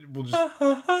we'll just.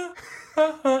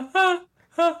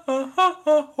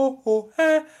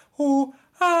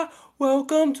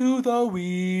 Welcome to the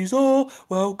Weasel.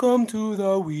 Welcome to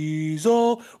the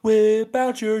Weasel. Whip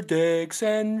out your dicks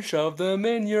and shove them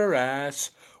in your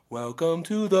ass. Welcome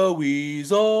to the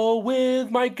Weasel with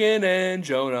Mike and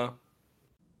Jonah.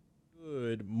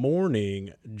 Good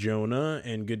morning, Jonah,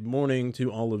 and good morning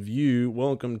to all of you.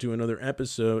 Welcome to another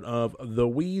episode of the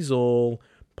Weasel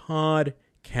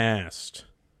Podcast.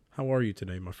 How are you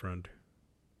today, my friend?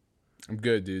 I'm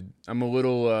good, dude. I'm a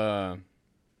little, I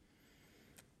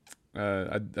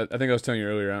think I was telling you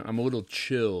earlier, I'm a little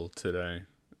chill today.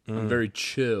 I'm very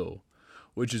chill,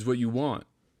 which is what you want.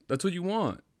 That's what you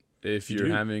want. If you're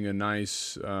having a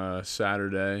nice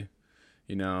Saturday,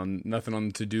 you know, nothing on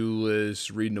the to-do list,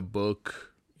 reading a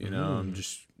book, you know, I'm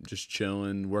just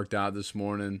chilling, worked out this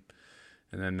morning,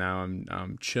 and then now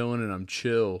I'm chilling and I'm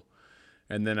chill.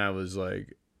 And then I was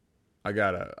like, I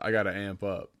gotta amp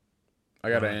up. I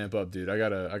gotta amp up, dude. I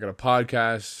got a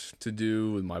podcast to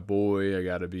do with my boy. I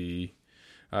gotta be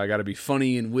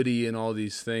funny and witty and all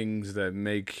these things that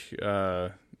make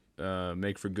for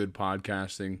good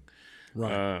podcasting.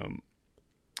 Right.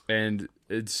 And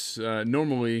it's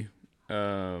normally,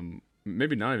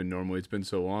 maybe not even normally. It's been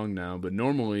so long now, but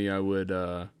normally I would,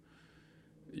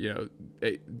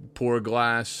 pour a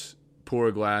glass,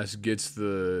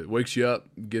 wakes you up,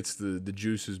 gets the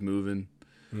juices moving.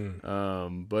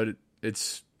 But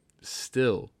it's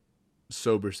still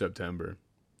sober September.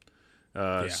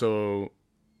 So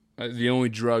the only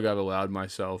drug I've allowed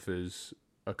myself is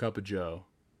a cup of Joe.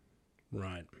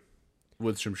 Right.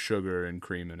 With some sugar and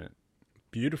cream in it.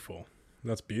 Beautiful.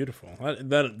 That's beautiful.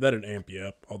 That'd amp you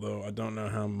up, although I don't know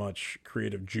how much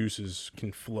creative juices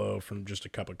can flow from just a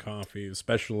cup of coffee,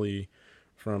 especially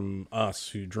from us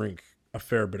who drink a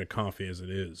fair bit of coffee as it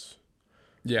is.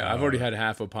 Yeah, I've already had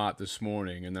half a pot this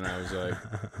morning, and then I was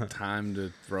like, time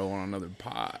to throw on another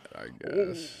pot, I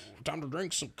guess. Time to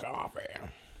drink some coffee.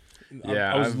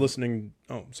 Yeah, I was listening.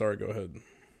 Oh, sorry, go ahead.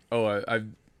 Oh,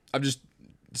 I've just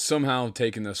somehow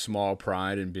taken a small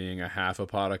pride in being a half a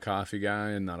pot of coffee guy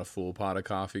and not a full pot of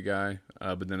coffee guy.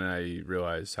 But then I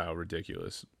realized how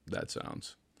ridiculous that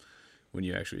sounds when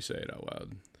you actually say it out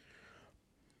loud.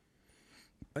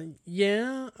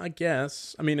 Yeah, I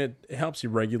guess. I mean, it helps you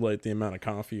regulate the amount of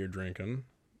coffee you're drinking,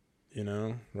 you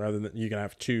know, rather than you can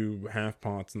have 2 half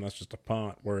pots and that's just a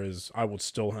pot, whereas I would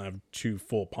still have 2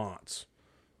 full pots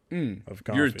of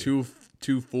coffee. You're a two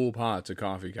full pots of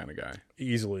coffee kind of guy.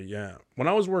 Easily, yeah. When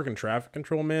I was working traffic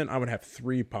control, man, I would have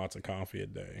 3 pots of coffee a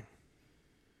day.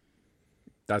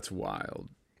 That's wild.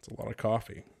 It's a lot of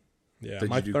coffee. Yeah.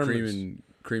 Did you do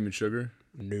cream and sugar?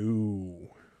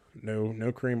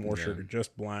 No cream or sugar,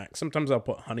 just black. Sometimes I'll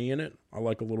put honey in it. I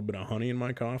like a little bit of honey in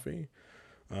my coffee.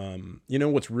 You know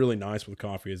what's really nice with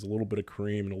coffee is a little bit of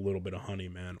cream and a little bit of honey,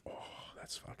 man. Oh,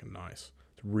 that's fucking nice.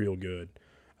 It's real good.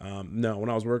 No, when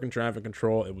I was working traffic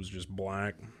control, it was just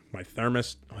black. My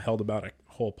thermos held about a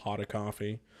whole pot of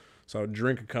coffee. So I would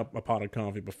drink a pot of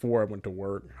coffee before I went to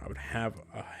work. I would have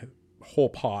a whole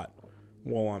pot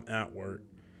while I'm at work.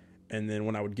 And then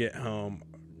when I would get home,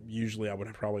 usually I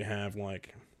would probably have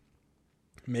like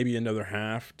maybe another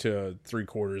half to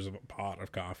 3/4 of a pot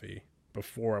of coffee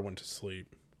before I went to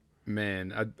sleep.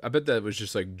 Man, I bet that was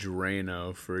just like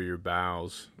Drano for your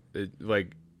bowels.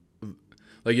 Like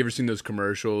you ever seen those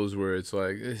commercials where it's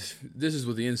like, this is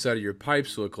what the inside of your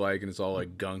pipes look like, and it's all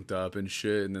like gunked up and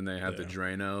shit, and then they have the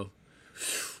Drano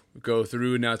go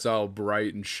through, and now it's all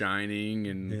bright and shining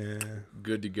and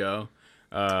good to go.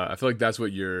 I feel like that's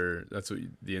what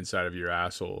the inside of your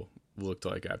asshole looked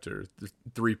like after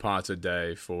 3 pots a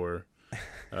day for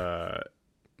a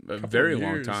very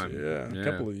long time. Yeah, a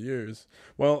couple of years.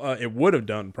 Well, it would have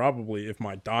done probably if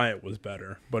my diet was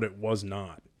better, but it was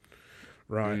not.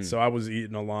 Right. So I was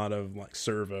eating a lot of like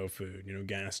servo food, you know,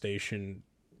 gas station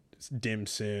dim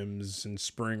sims and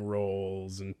spring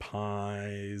rolls and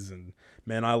pies. And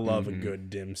man, I love a good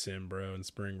dim sim, bro, and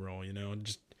spring roll, you know,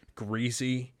 just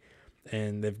greasy.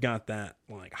 And they've got that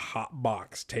like hot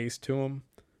box taste to them.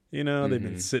 You know, they've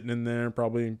been sitting in there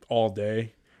probably all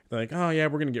day. They're like, oh, yeah,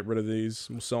 we're going to get rid of these.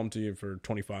 We'll sell them to you for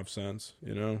 25 cents,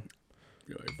 you know,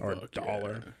 or $1.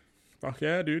 Yeah. Fuck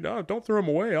yeah, dude. Oh, don't throw them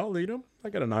away. I'll eat them. I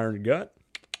got an iron gut.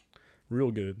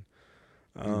 Real good.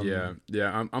 Yeah.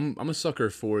 I'm a sucker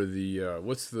for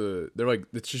the they're like,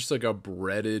 it's just like a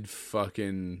breaded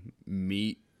fucking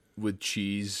meat with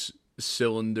cheese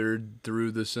cylindered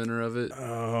through the center of it.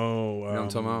 Oh, you know what I'm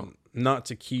talking about? Not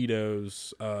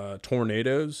taquitos,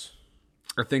 tornadoes.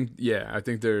 I think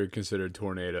they're considered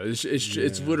tornadoes.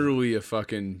 It's literally a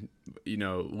fucking, you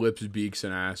know, lips, beaks,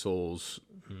 and assholes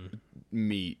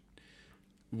meat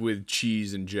with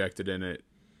cheese injected in it,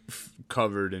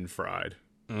 covered and fried.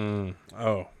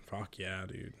 Oh, fuck yeah,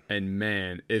 dude. And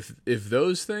man, if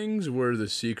those things were the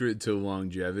secret to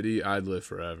longevity, I'd live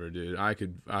forever, dude. I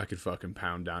could fucking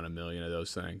pound down 1 million of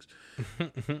those things.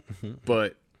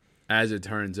 But as it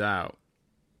turns out,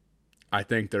 I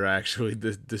think they're actually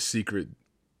the secret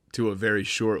to a very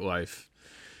short life.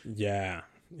 Yeah.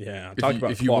 Talk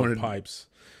about clogged pipes.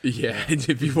 Yeah,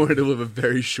 if you wanted to live a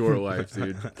very short life,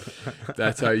 dude,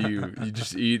 that's how you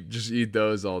just eat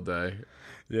those all day.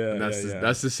 Yeah, and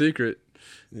that's the secret.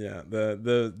 Yeah,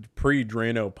 the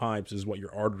pre-Drano pipes is what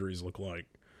your arteries look like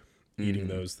eating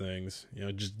those things. You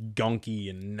know, just gunky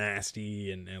and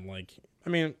nasty and like I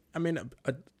mean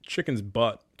a chicken's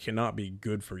butt cannot be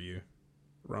good for you,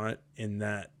 right? In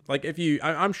that, like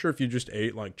I'm sure if you just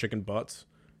ate like chicken butts,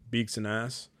 beaks and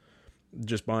ass,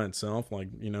 just by itself, like,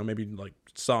 you know, maybe like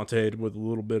sauteed with a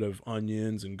little bit of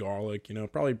onions and garlic, you know,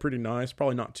 probably pretty nice,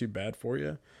 probably not too bad for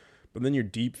you. But then you're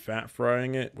deep fat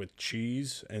frying it with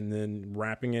cheese and then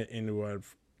wrapping it into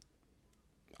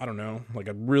I don't know, like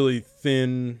a really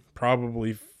thin,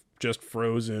 probably just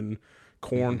frozen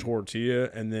corn tortilla,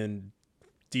 and then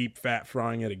deep fat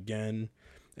frying it again,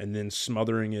 and then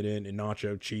smothering it in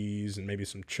nacho cheese and maybe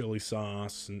some chili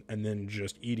sauce, and then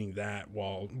just eating that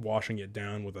while washing it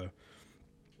down with a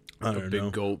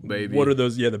big gulp, baby. What are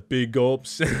those? Yeah, the big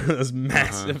gulps. Those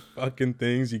massive fucking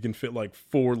things you can fit like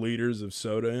 4 liters of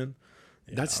soda in.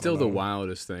 Yeah, that's still the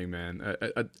wildest thing, man.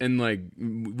 And like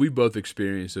we both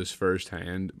experienced this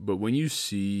firsthand. But when you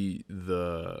see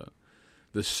the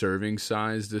serving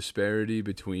size disparity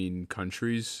between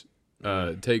countries,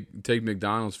 take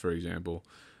McDonald's for example.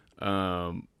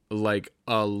 Like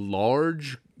a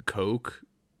large Coke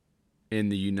in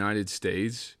the United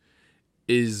States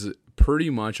is pretty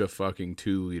much a fucking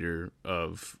 2 liter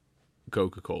of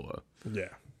Coca-Cola. Yeah.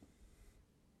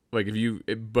 Like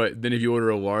but then if you order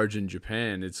a large in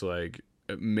Japan, it's like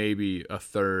maybe a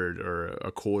third or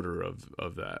a quarter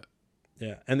of that.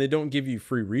 Yeah, and they don't give you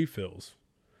free refills,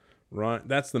 right?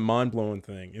 That's the mind-blowing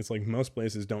thing. It's like most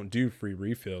places don't do free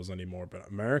refills anymore, but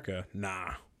America,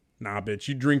 nah, bitch.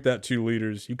 You drink that 2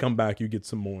 liters, you come back, you get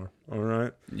some more, all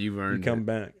right? You've earned it. You come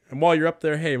back. And while you're up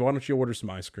there, hey, why don't you order some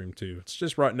ice cream too? It's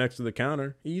just right next to the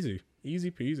counter. Easy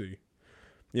peasy.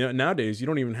 You know, nowadays, you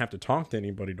don't even have to talk to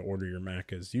anybody to order your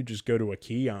Maccas. You just go to a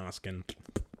kiosk and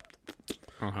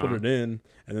put it in,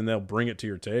 and then they'll bring it to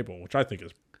your table, which I think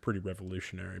is pretty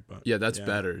revolutionary. But yeah, that's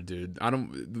better, dude. Are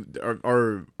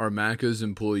Macca's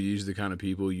employees the kind of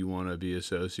people you want to be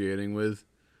associating with?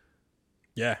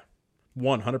 Yeah,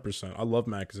 100%. I love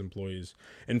Macca's employees.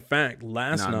 In fact,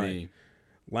 last night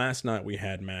we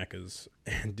had Macca's,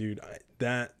 and dude,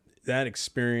 that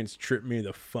experience tripped me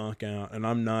the fuck out, and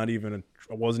I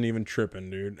wasn't even tripping,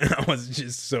 dude. I was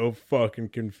just so fucking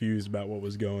confused about what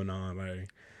was going on.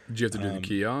 Did you have to do the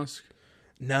kiosk?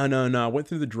 No. I went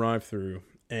through the drive-thru,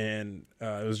 and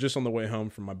it was just on the way home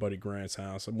from my buddy Grant's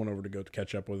house. I went over to go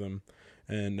catch up with him,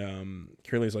 and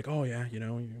Curly's like, "Oh yeah, you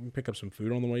know, you can pick up some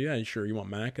food on the way." Yeah, sure. You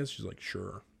want Macca's? She's like,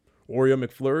 "Sure." Oreo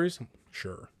McFlurries?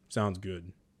 Sure. Sounds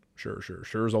good.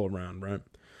 Sure's all around, right?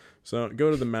 So go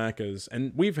to the Macca's,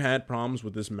 and we've had problems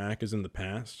with this Macca's in the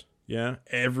past. Yeah,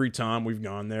 every time we've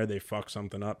gone there, they fuck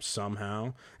something up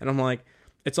somehow, and I'm like,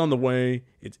 it's on the way,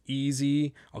 it's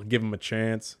easy, I'll give them a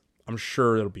chance. I'm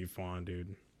sure it'll be fine,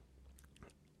 dude.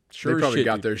 Sure, they probably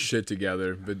got their shit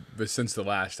together, but since the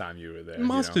last time you were there,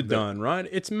 must have done, right?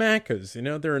 It's Macca's, you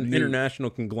know, they're an international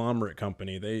conglomerate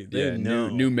company. They know.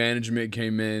 New management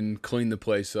came in, cleaned the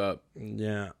place up.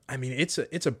 Yeah, I mean, it's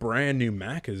a brand new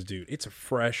Macca's, dude. It's a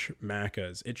fresh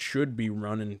Macca's. It should be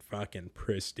running fucking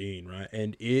pristine, right?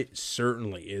 And it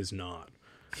certainly is not.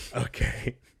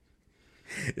 Okay.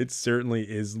 It certainly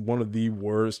is one of the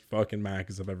worst fucking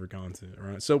Macca's I've ever gone to,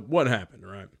 right? So what happened,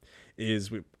 right,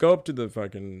 is we go up to the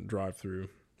fucking drive-thru,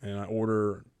 and I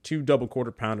order 2 double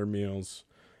quarter pounder meals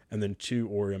and then 2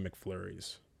 Oreo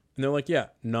McFlurries. And they're like, yeah,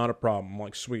 not a problem. I'm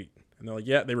like, sweet. And they're like,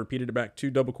 yeah, they repeated it back, 2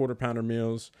 double quarter pounder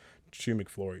meals, 2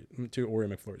 Oreo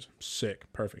McFlurries. Sick.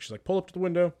 Perfect. She's like, pull up to the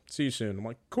window. See you soon. I'm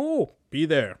like, cool. Be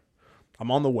there. I'm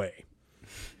on the way.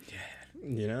 Yeah.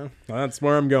 You know, that's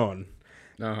where I'm going.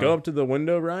 Go up to the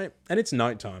window, right? And it's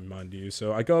nighttime, mind you.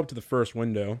 So I go up to the first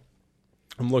window.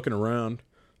 I'm looking around.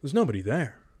 There's nobody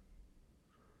there.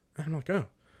 I'm like, oh,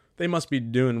 they must be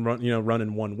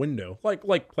running one window,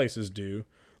 like places do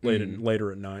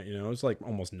later at night. You know, it's like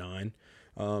almost 9.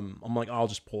 I'm like, I'll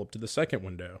just pull up to the second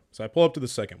window. So I pull up to the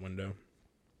second window.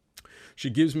 She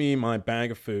gives me my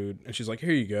bag of food, and she's like,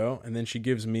 here you go. And then she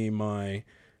gives me my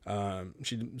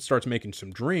she starts making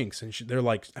some drinks, and they're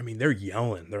like, I mean, they're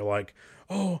yelling. They're like,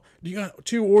 "Oh, you got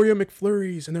 2 Oreo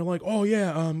McFlurries?" And they're like, "Oh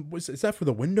yeah, is that for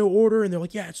the window order?" And they're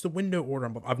like, "Yeah, it's the window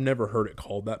order." I've never heard it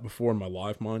called that before in my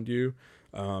life, mind you.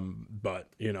 But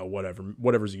you know,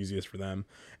 whatever's easiest for them.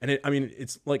 And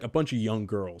it's like a bunch of young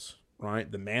girls,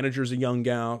 right? The manager's a young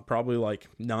gal, probably like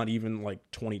not even like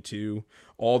 22.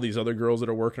 All these other girls that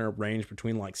are working are range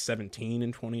between like 17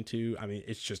 and 22. I mean,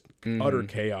 it's just utter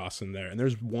chaos in there. And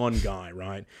there's one guy,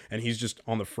 right? And he's just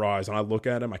on the fries. And I look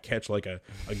at him, I catch like a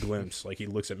glimpse. Like he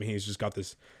looks at me, he's just got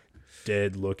this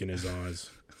dead look in his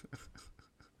eyes.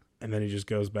 And then he just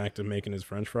goes back to making his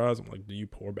French fries. I'm like, you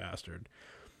poor bastard.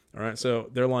 All right.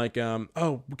 So they're like,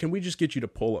 oh, can we just get you to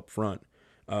pull up front?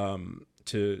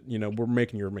 To, you know, we're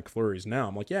making your McFlurries now.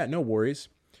 I'm like, yeah, no worries.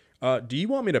 Do you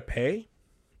want me to pay?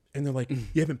 And they're like,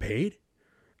 you haven't paid?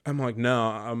 I'm like, no,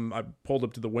 I pulled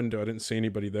up to the window. I didn't see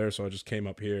anybody there, so I just came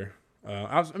up here.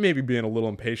 I was maybe being a little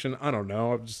impatient. I don't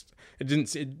know.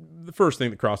 The first thing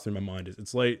that crossed through my mind is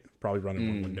it's late, probably running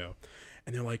one window.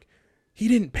 And they're like, he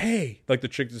didn't pay. Like the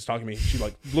chick that's talking to me, she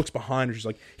like looks behind her. She's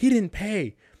like, he didn't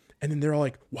pay. And then they're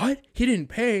like, what? He didn't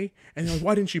pay? And they're like,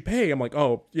 why didn't you pay? I'm like,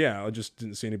 oh, yeah, I just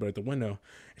didn't see anybody at the window.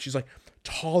 And she's like,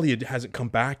 Talia hasn't come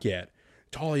back yet.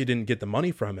 Talia didn't get the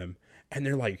money from him. And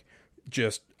they're like,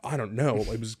 just, I don't know.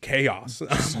 It was chaos.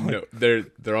 Like, no,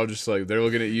 they're all just like, they're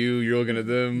looking at you, you're looking at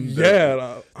them.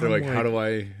 Yeah. They're like, how do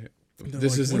I,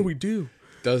 this like, is, what do we do?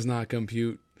 Does not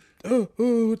compute.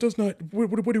 It does not.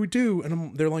 What do we do?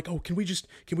 And they're like, oh, can we just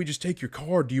take your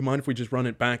card? Do you mind if we just run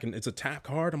it back? And it's a tap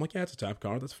card. I'm like, yeah, it's a tap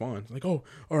card. That's fine. It's like, oh,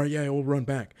 all right, yeah, we'll run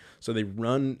back. So they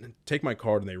take my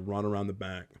card and they run around the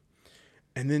back.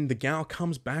 And then the gal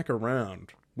comes back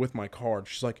around with my card.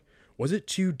 She's like, was it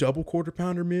 2 double quarter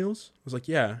pounder meals? I was like,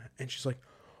 yeah. And she's like,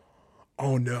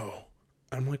 oh no.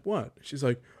 And I'm like, what? She's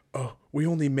like, oh, we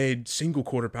only made single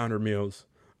quarter pounder meals.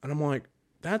 And I'm like,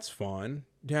 that's fine.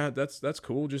 Yeah, that's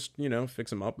cool. Just, you know,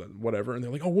 fix them up, whatever. And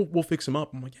they're like, oh, we'll fix them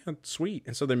up. I'm like, yeah, sweet.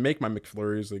 And so they make my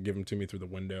McFlurries. They give them to me through the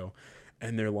window.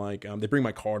 And they're like, they bring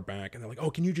my card back. And they're like,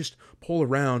 oh, can you just pull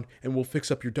around and we'll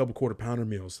fix up your double quarter pounder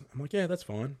meals? I'm like, yeah, that's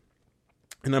fine.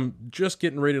 And I'm just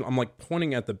getting ready. I'm like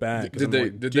pointing at the bag.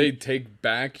 Did they take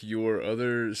back your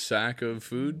other sack of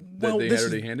food that they had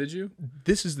already handed you?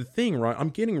 This is the thing, right? I'm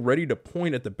getting ready to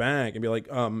point at the bag and be like,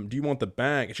 do you want the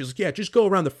bag? And she's like, yeah, just go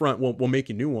around the front. We'll make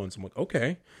you new ones. I'm like,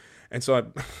 okay. And so I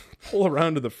pull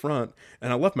around to the front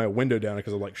and I left my window down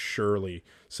because I'm like, surely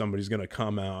somebody's going to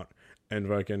come out and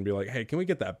fucking be like, hey, can we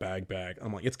get that bag back?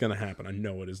 I'm like, it's going to happen. I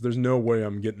know it is. There's no way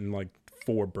I'm getting like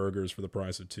 4 burgers for the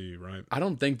price of 2, right? I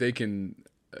don't think they can,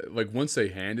 like, once they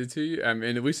hand it to you, I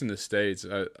mean, at least in the States,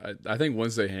 I think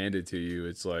once they hand it to you,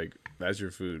 it's like, that's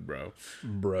your food, bro.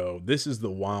 Bro, this is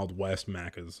the Wild West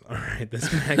Macca's, all right? This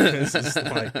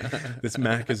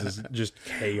Macca's is just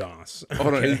chaos. Okay?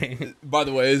 Hold on. By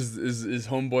the way, is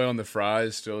homeboy on the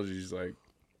fries still just like,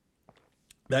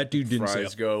 that dude didn't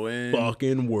fries say a go in,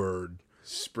 fucking word.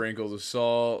 Sprinkle the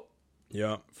salt.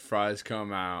 Yep. Fries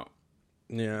come out.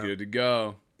 Yeah. Good to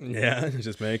go. Yeah,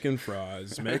 just making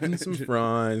fries. Making some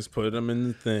fries, put them in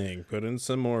the thing. Put in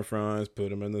some more fries,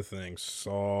 put them in the thing.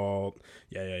 Salt.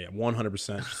 Yeah.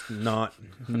 100% just not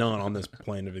on this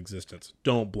plane of existence.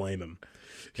 Don't blame him.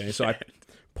 Okay, so I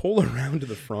pull around to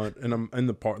the front, and I'm in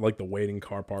the part, like the waiting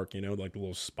car park, you know, like the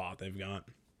little spot they've got.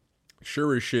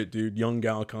 Sure as shit, dude, young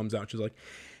gal comes out. She's like,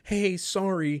 hey,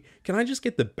 sorry, can I just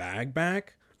get the bag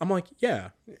back? I'm like, yeah,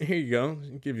 here you go.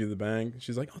 I'll give you the bag.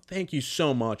 She's like, oh, thank you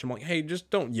so much. I'm like, hey,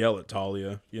 just don't yell at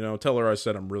Talia. You know, tell her I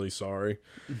said I'm really sorry.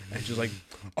 And she's like,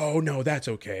 oh, no, that's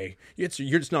okay.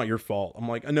 It's not your fault. I'm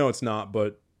like, I know it's not,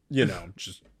 but, you know,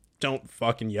 just don't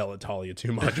fucking yell at Talia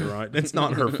too much, all right? It's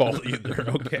not her fault either,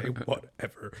 okay?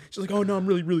 Whatever. She's like, oh, no, I'm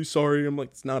really, really sorry. I'm like,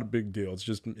 it's not a big deal. It's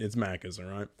Macca's, all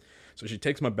right? So she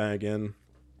takes my bag in.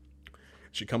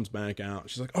 She comes back out.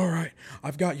 She's like, all right,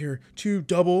 I've got your 2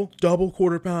 double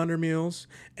quarter pounder meals,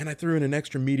 and I threw in an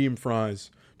extra medium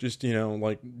fries. Just, you know,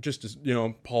 like, just to, you know,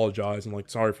 apologize and like,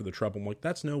 sorry for the trouble. I'm like,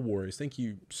 that's no worries. Thank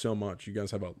you so much. You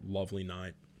guys have a lovely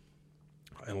night.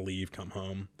 And leave, come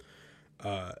home.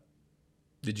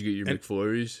 Did you get your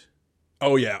McFlurries?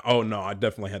 Oh, yeah. Oh, no, I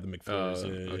definitely had the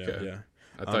McFlurries. Yeah.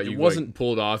 I thought you wasn't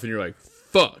pulled off and you're like,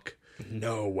 fuck.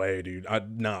 No way, dude.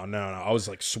 No. I was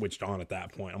like switched on at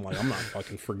that point. I'm like, I'm not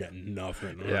fucking forgetting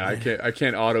nothing. Yeah, I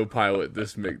can't autopilot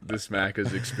this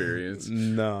Macca's experience.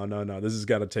 No. This has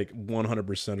got to take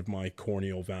 100% of my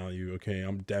corneal value. Okay,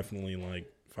 I'm definitely like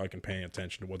fucking paying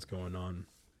attention to what's going on.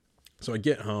 So I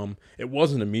get home. It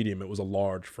wasn't a medium. It was a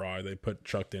large fry they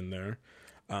chucked in there.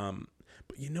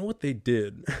 But you know what they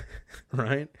did,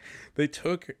 right? They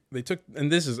took,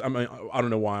 and this is, I mean, I don't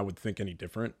know why I would think any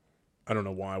different. I don't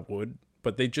know why I would,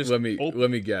 but they just let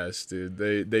me guess, dude.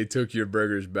 They took your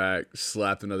burgers back,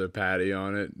 slapped another patty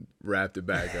on it, wrapped it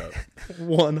back up.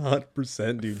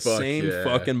 100%, dude. Fuck Same yeah.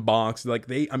 fucking box. Like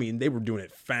they were doing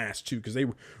it fast too, because they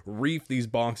reefed these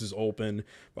boxes open,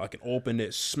 fucking opened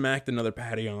it, smacked another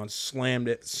patty on, slammed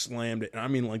it. And I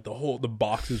mean, like the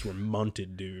boxes were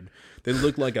munted, dude. They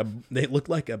looked like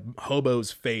a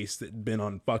hobo's face that'd been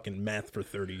on fucking meth for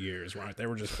 30 years, right? They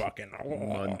were just fucking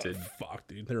munted. Fuck,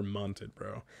 dude. They were munted,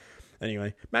 bro.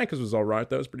 Anyway, Macca's was all right.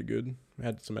 That was pretty good. I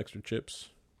had some extra chips.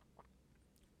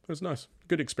 It was nice.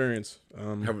 Good experience.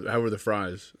 How were the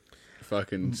fries?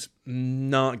 Fucking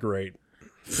not great.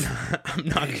 I'm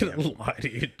not gonna lie to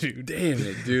you, dude. Damn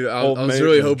it, dude. I Old was mate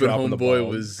really was hoping dropping the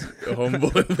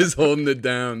homeboy ball. was holding it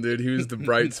down, dude. He was the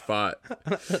bright spot.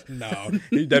 No,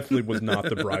 he definitely was not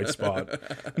the bright spot.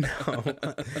 No,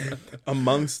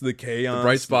 amongst the chaos, The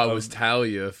bright spot was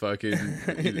Talia,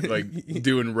 fucking like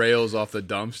doing rails off the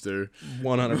dumpster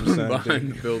 100%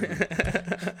 behind the building.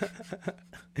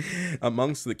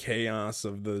 Amongst the chaos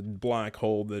of the black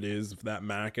hole that is that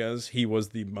Macca's, he was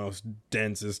the most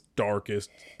densest, darkest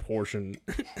portion,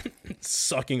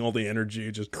 sucking all the energy,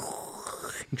 just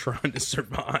trying to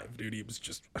survive, dude. He was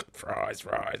just fries.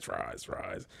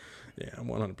 Yeah,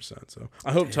 100%. So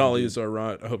I hope Talia's all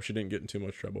right. I hope she didn't get in too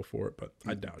much trouble for it, but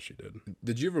I doubt she did.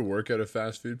 Did you ever work at a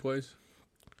fast food place?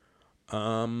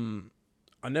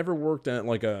 I never worked at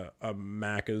like a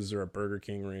Macca's or a Burger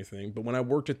King or anything, but when I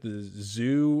worked at the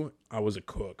zoo, I was a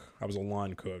cook. I was a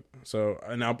line cook. So,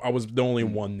 and I was the only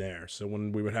one there. So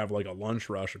when we would have like a lunch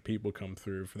rush of people come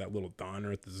through for that little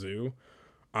diner at the zoo,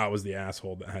 I was the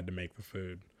asshole that had to make the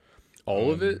food.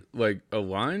 All of it? Like a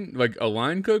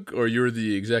line cook, or you were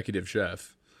the executive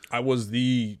chef? I was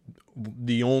the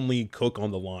only cook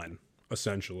on the line,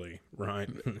 essentially, right?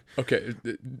 Okay,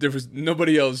 there was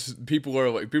nobody else. People were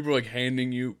like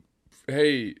handing you,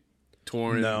 hey,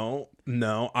 Torrin.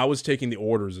 No, I was taking the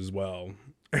orders as well.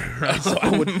 Right? So I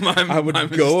would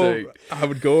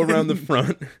go around the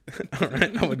front. All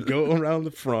right, I would go around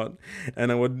the front,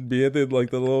 and I would be at the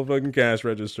little fucking cash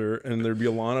register, and there'd be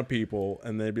a lot of people,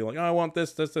 and they'd be like, "Oh, I want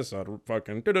this." I'd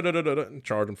fucking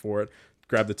charge them for it,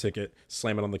 grab the ticket,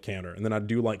 slam it on the counter, and then I'd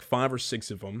do like 5 or 6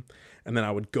 of them, and then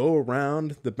I would go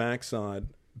around the backside,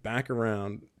 back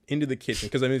around into the kitchen,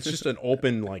 because I mean it's just an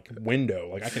open like window,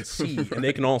 like I can see and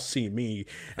they can all see me.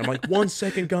 I'm like, 1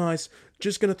 second, guys,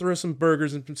 just gonna throw some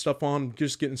burgers and some stuff on,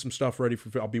 just getting some stuff ready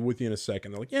for, I'll be with you in a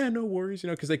second. They're like, yeah, no worries,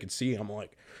 because they could see. I'm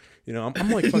like, I'm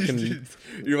like fucking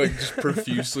you're like just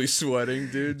profusely sweating,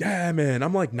 dude. Yeah, man,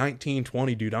 I'm like 19,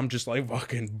 20, dude. I'm just like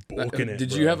fucking booking it.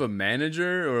 Did you have a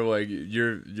manager, or like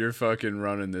you're fucking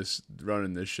running this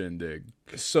shindig?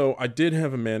 So I did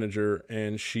have a manager,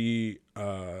 and she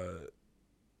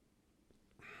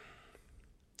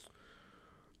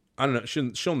I don't know.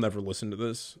 She'll never listen to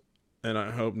this, and I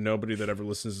hope nobody that ever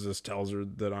listens to this tells her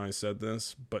that I said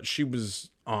this. But she was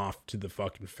off to the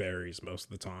fucking fairies most of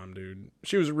the time, dude.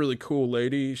 She was a really cool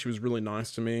lady. She was really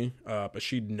nice to me, but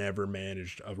she'd never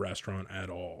managed a restaurant at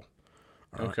all.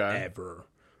 Okay. Ever.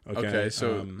 Okay.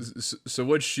 So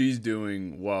what she's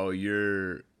doing while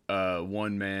you're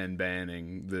one man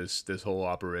banning this whole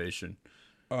operation?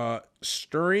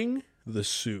 Stirring the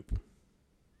soup.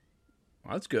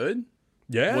 Well, that's good.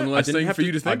 Yeah, one less thing for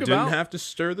you to think about. I didn't have to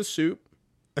stir the soup.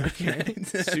 Okay,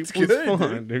 soup was good,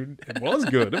 fun, dude. It was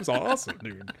good. It was awesome,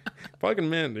 dude. Fucking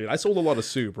man, dude. I sold a lot of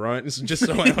soup, right? This is just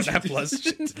so I don't have less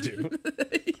shit to do.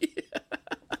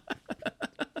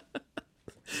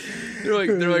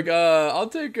 They're like, I'll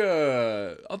take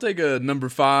a number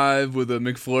 5 with a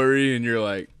McFlurry, and you're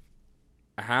like,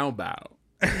 how about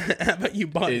you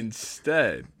bought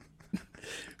instead?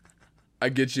 I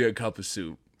get you a cup of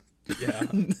soup. Yeah.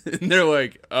 And they're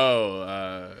like,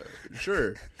 oh,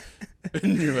 sure.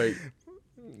 And you're like,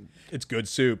 it's good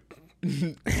soup.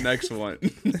 Next one.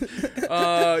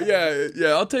 Yeah,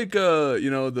 I'll take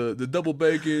the double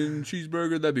bacon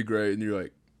cheeseburger, that'd be great. And you're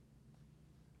like,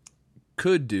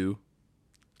 could do.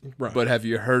 Right. But have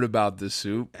you heard about this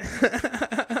soup?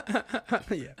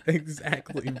 Yeah,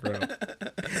 exactly, bro.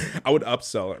 I would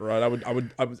upsell it, right? I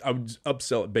would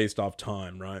upsell it based off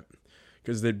time, right?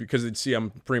 Because they'd see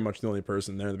I'm pretty much the only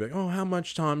person there. They'd be like, oh, how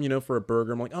much time, for a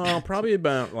burger? I'm like, oh, probably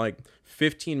about like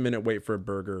 15-minute wait for a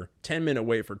burger, 10-minute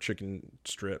wait for chicken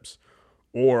strips,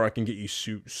 or I can get you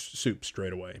soup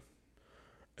straight away.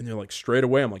 And they're like, straight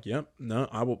away? I'm like, yep, no,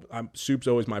 I will. Soup's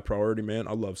always my priority, man.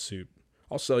 I love soup.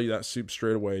 I'll sell you that soup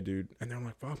straight away, dude. And they're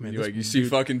like, fuck, man. You see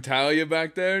fucking Talia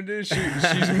back there, dude? She's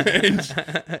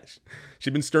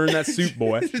been stirring that soup,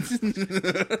 boy.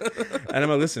 And I'm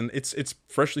like, listen, it's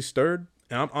freshly stirred,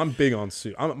 and I'm big on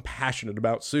soup. I'm passionate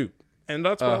about soup, and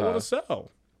that's what I want to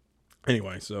sell.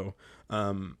 Anyway, so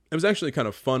it was actually kind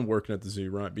of fun working at the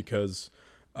zoo, right? Because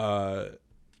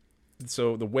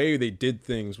so the way they did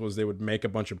things was they would make a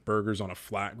bunch of burgers on a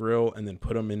flat grill and then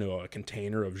put them into a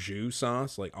container of jus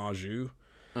sauce, like au jus.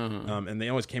 And they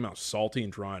always came out salty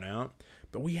and dried out.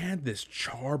 But we had this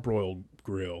charbroil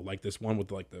grill, like this one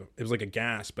with like it was like a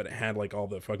gas, but it had like all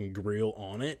the fucking grill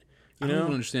on it. I don't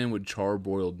even understand what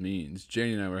charbroiled means.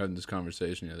 Janie and I were having this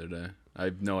conversation the other day. I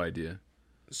have no idea.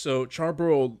 So char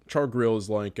grill is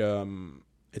like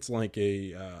it's like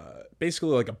a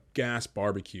basically like a gas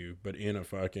barbecue, but in a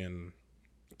fucking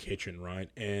kitchen, right?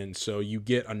 And so you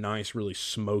get a nice, really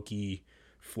smoky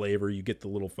flavor. You get the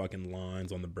little fucking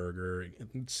lines on the burger.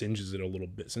 It singes it a little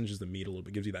bit, singes the meat a little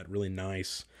bit, gives you that really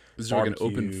nice. Is there an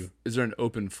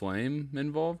open flame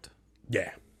involved?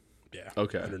 Yeah.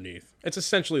 Okay. Underneath, it's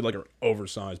essentially like an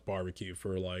oversized barbecue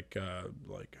for like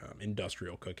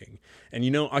industrial cooking. And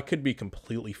I could be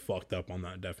completely fucked up on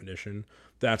that definition.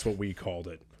 That's what we called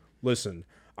it. Listen,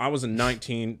 I was a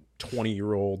 19,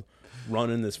 20-year-old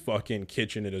running this fucking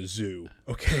kitchen at a zoo.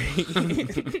 Okay.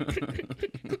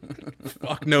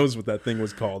 Fuck knows what that thing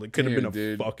was called. It could have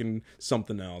been a fucking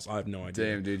something else. I have no idea.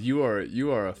 Damn, dude, you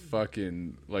are a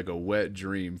fucking like a wet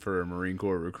dream for a Marine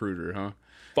Corps recruiter, huh?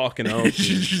 Fucking oath.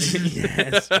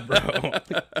 Yes, bro.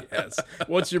 Yes.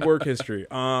 What's your work history?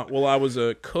 Well, I was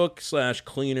a cook /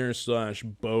 cleaner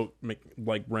 / boat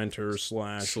renter /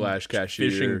 cashier,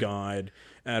 fishing guide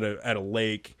at a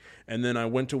lake, and then I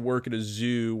went to work at a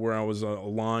zoo where I was a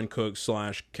line cook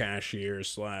 / cashier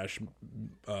 /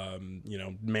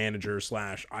 manager /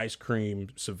 ice cream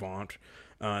savant,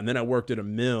 and then I worked at a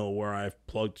mill where I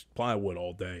plugged plywood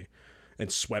all day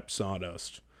and swept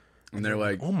sawdust. And they're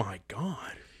like, oh my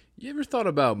God. You ever thought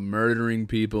about murdering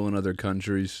people in other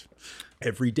countries?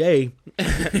 Every day.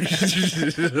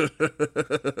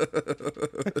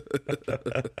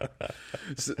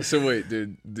 So wait,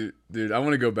 dude, I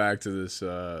want to go back to this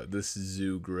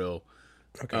zoo grill.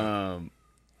 Okay.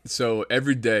 So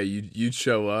every day you'd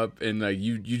show up and like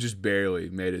you just barely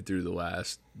made it through the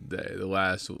last day, the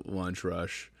last lunch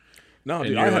rush. No, and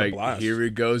dude, you're I had like, a blast. Here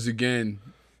it goes again.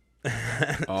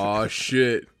 Oh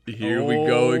shit. Here we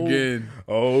go again.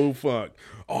 Oh, fuck.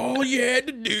 All you had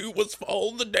to do was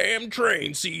follow the damn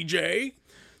train, CJ.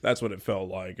 That's what it felt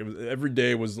like. Every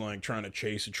day was like trying to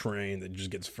chase a train that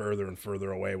just gets further and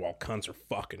further away while cunts are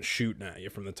fucking shooting at you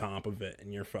from the top of it,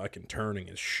 and you're fucking turning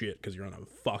as shit because you're on a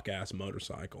fuck-ass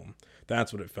motorcycle.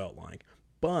 That's what it felt like.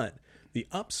 But the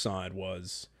upside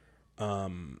was I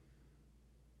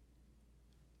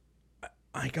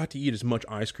got to eat as much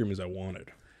ice cream as I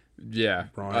wanted. Yeah,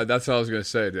 right. That's what I was gonna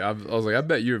say. Dude. I was like, I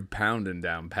bet you're pounding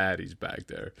down patties back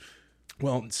there.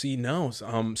 Well, see, no.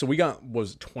 So we got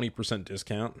 20%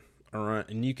 discount. All right,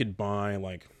 and you could buy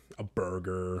like a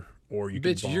burger, or you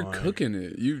could buy. You're cooking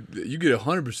it. You get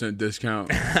 100%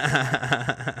 discount.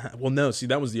 Well, no. See,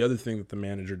 that was the other thing that the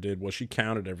manager did was she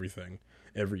counted everything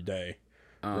every day.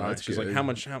 Right? She's like, how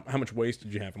much waste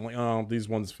did you have? I'm like, oh, these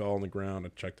ones fell on the ground. I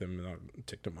checked them and I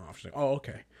ticked them off. She's like, oh,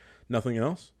 okay. Nothing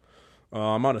else?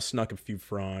 I might have snuck a few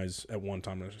fries at one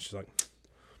time. She's like,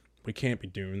 we can't be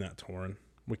doing that, Torin.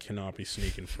 We cannot be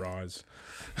sneaking fries.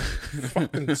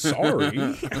 Fucking sorry.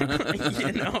 All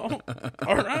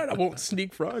right, I won't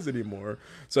sneak fries anymore.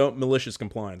 So malicious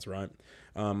compliance, right?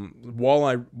 While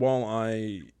I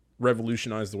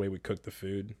revolutionized the way we cooked the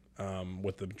food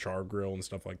with the char grill and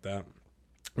stuff like that,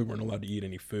 we weren't allowed to eat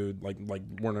any food, like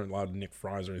weren't allowed to nick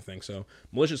fries or anything. So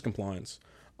malicious compliance,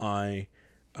 I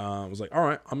was like, all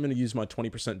right, I'm going to use my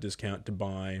 20% discount to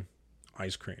buy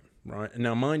ice cream, right? And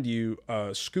now, mind you,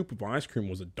 a scoop of ice cream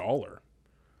was $1.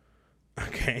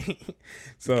 Okay?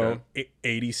 So,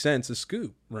 80 cents a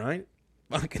scoop, right?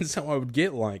 And so I would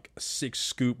get like a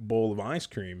 6-scoop bowl of ice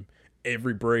cream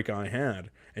every break I had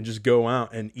and just go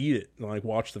out and eat it. Like,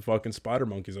 watch the fucking spider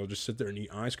monkeys. I would just sit there and eat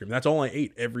ice cream. That's all I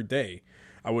ate every day.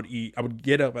 I would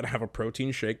get up and have a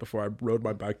protein shake before I rode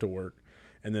my bike to work.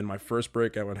 And then my first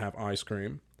break, I would have ice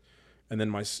cream. And then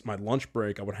my lunch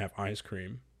break, I would have ice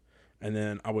cream. And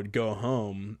then I would go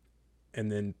home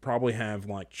and then probably have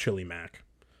like chili mac.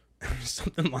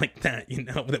 Something like that,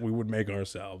 that we would make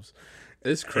ourselves.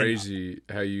 It's crazy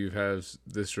how you have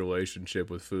this relationship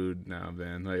with food now,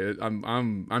 man. Like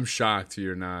I'm shocked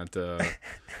you're not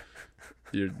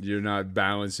you're not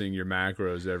balancing your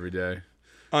macros every day.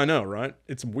 I know, right?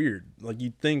 It's weird. Like,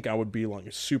 you'd think I would be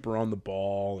like super on the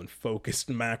ball and focused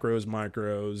macros,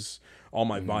 micros, all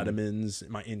my vitamins,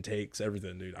 my intakes,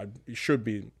 everything, dude. It should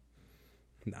be.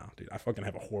 No, dude, I fucking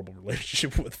have a horrible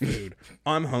relationship with food.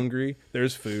 I'm hungry.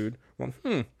 There's food. I'm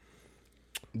like,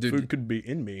 Dude, food could be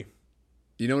in me.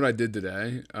 You know what I did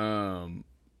today?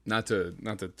 Not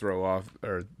to throw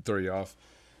you off,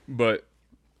 but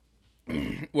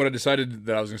what I decided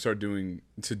that I was gonna start doing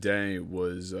today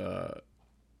was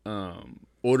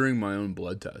ordering my own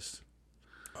blood test.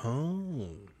 Oh,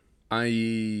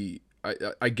 I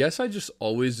guess I just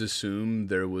always assumed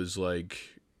there was like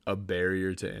a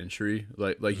barrier to entry,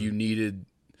 like you needed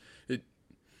it,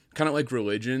 kind of like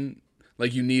religion.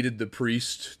 Like you needed the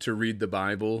priest to read the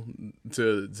Bible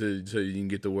so you can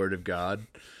get the word of God.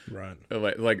 right.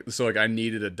 Like I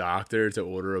needed a doctor to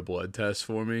order a blood test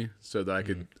for me so that I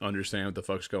could understand what the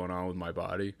fuck's going on with my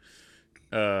body.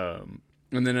 And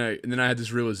then I had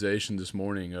this realization this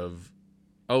morning of,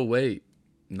 oh wait,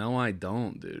 no I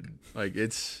don't, dude. Like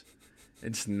it's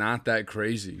not that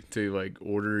crazy to like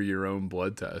order your own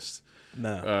blood test.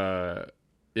 No.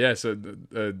 Yeah, so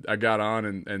I got on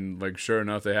and like sure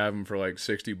enough they have them for like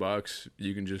 $60.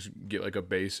 You can just get like a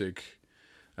basic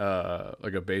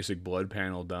blood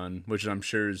panel done, which I'm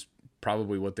sure is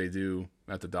probably what they do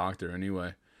at the doctor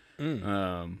anyway.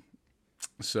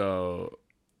 So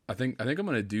I think I'm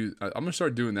gonna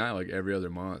start doing that like every other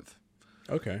month.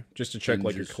 Okay, just to check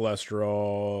like your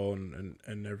cholesterol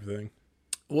and everything.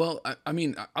 Well, I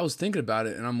mean, I was thinking about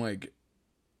it, and I'm like,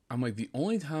 the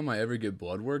only time I ever get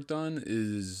blood work done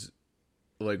is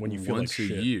like when you feel once like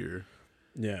a shit. year.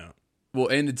 Yeah. Well,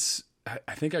 and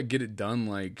I think I get it done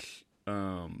like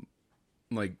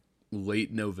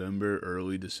late November,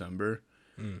 early December,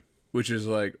 which is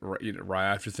like right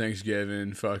after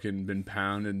Thanksgiving. Fucking been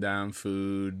pounding down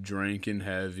food, drinking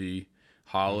heavy,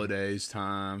 holidays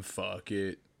time. Fuck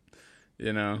it,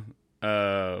 you know.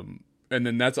 And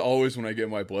then that's always when I get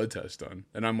my blood test done,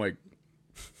 and I'm like,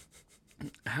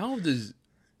 how is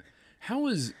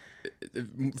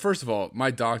first of all, my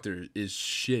doctor is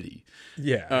shitty.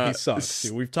 Yeah, he sucks.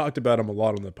 Dude, we've talked about him a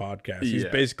lot on the podcast. He's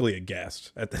basically a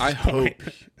guest at this point.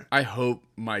 I hope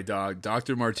my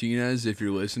Dr. Martinez, if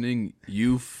you're listening,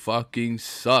 you fucking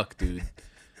suck, dude.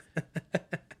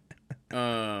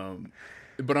 But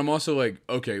I'm also like,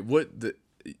 okay,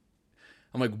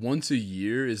 I'm like, once a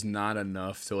year is not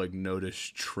enough to like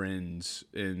notice trends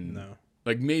in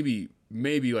like maybe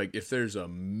like if there's a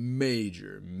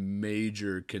major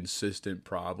consistent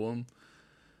problem.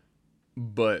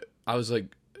 But I was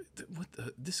like,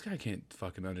 this guy can't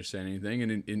fucking understand anything,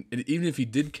 and even if he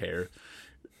did care,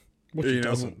 which he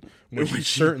doesn't, which he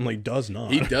certainly does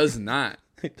not. He does not.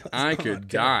 I could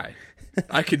die.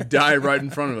 I could die right in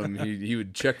front of him. He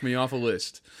would check me off a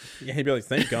list. Yeah, he'd be like,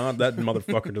 "Thank God that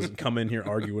motherfucker doesn't come in here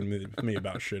arguing with me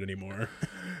about shit anymore."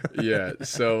 Yeah.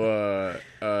 So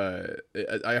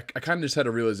I kind of just had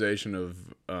a realization of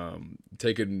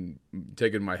taking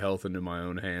my health into my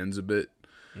own hands a bit,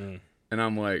 and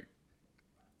I'm like,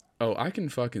 oh, I can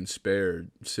fucking spare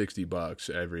 $60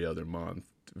 every other month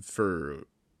for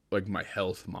like my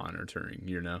health monitoring,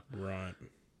 you know? Right.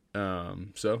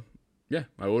 So. Yeah,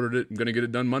 I ordered it. I'm going to get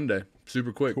it done Monday.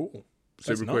 Super quick. Cool.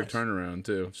 Super quick turnaround,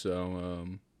 too. So,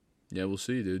 yeah, we'll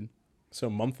see, dude. So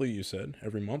monthly, you said?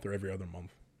 Every month or every other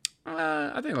month?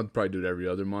 I think I'll probably do it every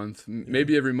other month.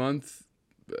 Maybe every month.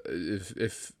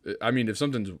 If I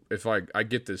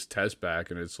get this test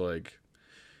back and it's like,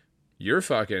 you're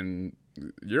off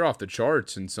the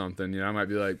charts and something, you know, I might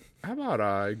be like, how about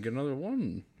I get another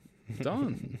one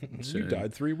done? You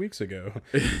died 3 weeks ago.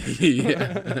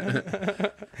 Yeah.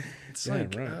 It's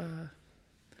like, right.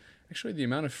 Actually, the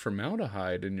amount of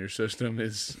formaldehyde in your system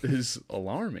is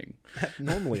alarming.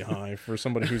 Normally high for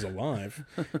somebody who's alive.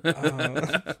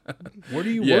 Where do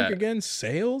you work again?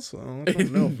 Sales? I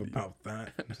don't know about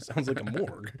that. It sounds like a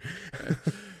morgue.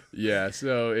 Yeah,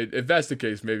 so if that's the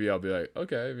case, maybe I'll be like,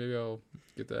 okay, maybe I'll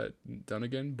get that done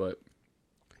again. But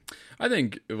I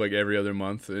think like every other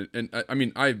month, and I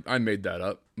mean, I made that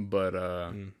up, but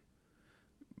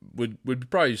would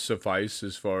probably suffice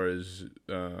as far as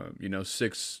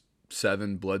 6-7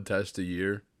 blood tests a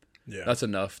year. Yeah, that's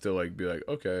enough to like be like,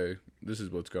 okay, this is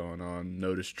what's going on.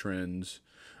 Notice trends.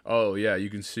 Oh yeah, you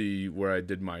can see where I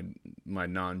did my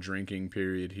non-drinking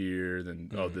period here. Then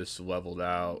this leveled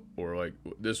out, or like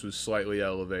this was slightly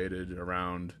elevated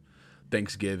around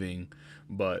Thanksgiving.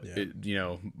 But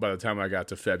by the time I got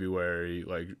to February,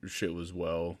 like shit was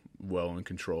well in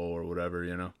control or whatever,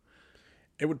 you know.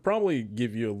 It would probably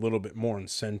give you a little bit more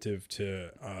incentive to,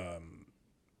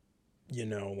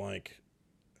 like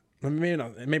I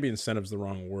mean, maybe incentive's the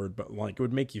wrong word, but like it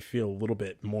would make you feel a little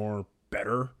bit more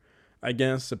better, I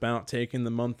guess, about taking the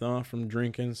month off from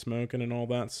drinking, smoking, and all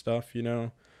that stuff, you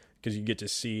know, because you get to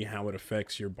see how it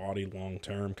affects your body long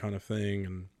term, kind of thing,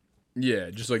 and yeah,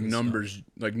 just like numbers, stuff.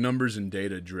 like numbers and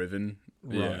data driven.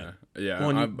 Right. Yeah.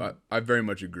 Well, I very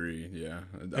much agree. Yeah,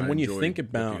 and when you think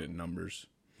about looking at numbers,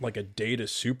 like a data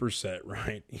superset,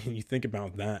 right? You think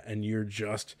about that, and you're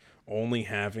just only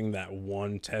having that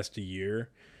one test a year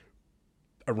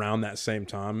around that same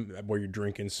time where you're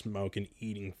drinking, smoking,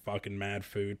 eating fucking mad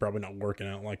food, probably not working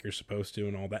out like you're supposed to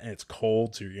and all that. And it's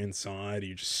cold, so you're inside,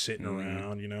 you're just sitting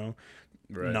around, you know,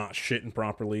 not shitting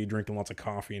properly, drinking lots of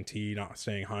coffee and tea, not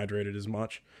staying hydrated as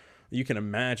much. You can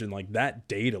imagine, like, that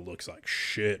data looks like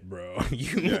shit, bro.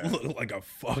 You look like a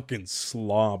fucking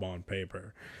slob on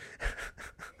paper.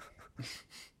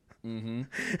 That'd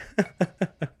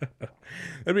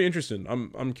be interesting.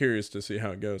 I'm curious to see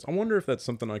how it goes. I wonder if that's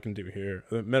something I can do here.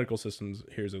 The medical systems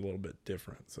here is a little bit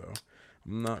different, so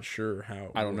I'm not sure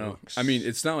how. I don't know. I mean,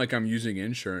 it's not like I'm using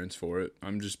insurance for it.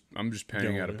 I'm just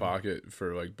paying out of pocket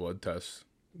for like blood tests.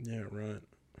 Yeah, right.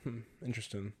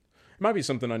 Interesting. It might be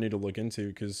something I need to look into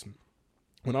because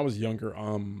when I was younger,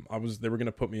 they were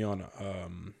gonna put me on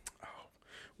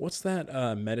what's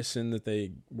that medicine that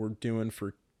they were doing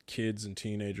for kids and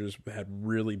teenagers that had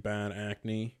really bad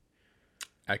acne?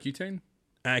 Accutane.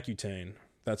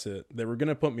 That's it. They were going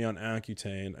to put me on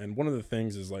Accutane. And one of the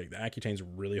things is like the Accutane's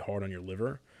really hard on your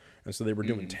liver. And so they were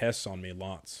doing tests on me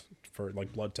lots for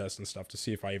like blood tests and stuff to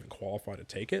see if I even qualify to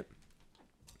take it.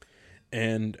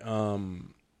 And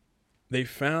they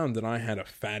found that I had a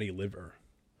fatty liver,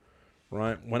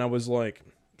 right? When I was like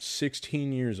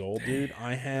 16 years old, dude,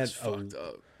 I had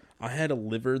a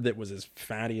liver that was as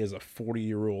fatty as a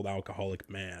 40-year-old alcoholic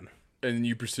man. And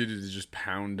you proceeded to just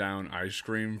pound down ice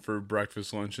cream for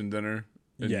breakfast, lunch, and dinner?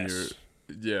 Yes.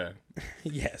 Yeah.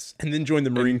 Yes. And then join the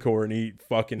Marine Corps and eat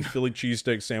fucking Philly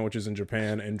cheesesteak sandwiches in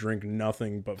Japan and drink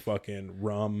nothing but fucking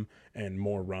rum and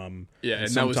more rum. Yeah,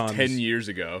 and that was 10 years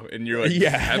ago. And you're like,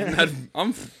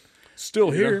 I'm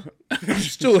still here. I'm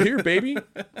still here, baby.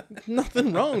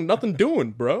 Nothing wrong. Nothing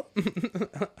doing, bro.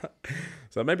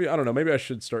 So maybe, I don't know, maybe I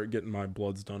should start getting my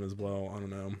bloods done as well. I don't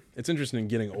know. It's interesting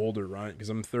getting older, right? Because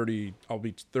I'm 30, I'll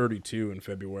be 32 in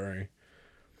February.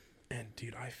 And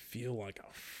dude, I feel like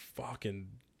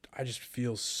I just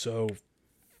feel so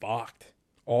fucked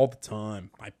all the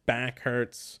time. My back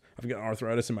hurts. I've got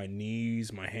arthritis in my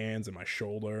knees, my hands, and my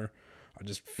shoulder. I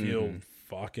just feel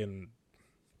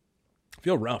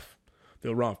feel rough.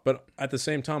 But at the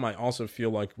same time, I also feel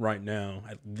like right now,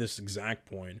 at this exact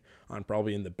point, I'm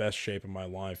probably in the best shape of my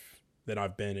life that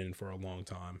I've been in for a long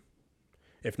time,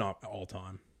 if not all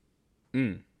time.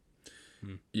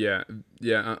 Yeah.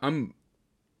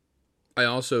 I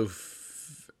also,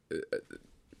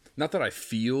 not that I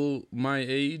feel my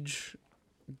age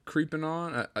creeping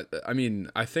on. I mean,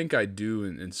 I think I do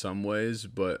in some ways,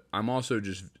 but I'm also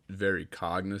just very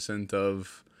cognizant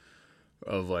of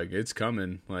like it's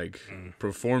coming. Like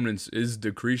performance is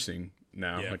decreasing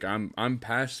now. Yeah. Like I'm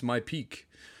past my peak,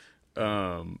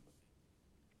 and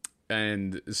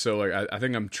so like I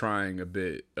think I'm trying a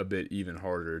bit even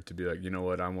harder to be like, you know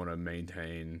what, I want to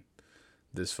maintain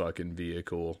this fucking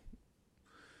vehicle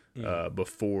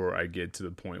before I get to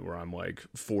the point where I'm like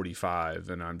 45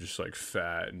 and I'm just like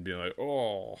fat and being like,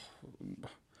 oh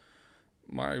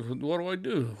my, what do I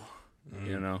do?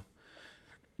 You know.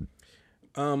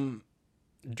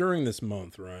 During this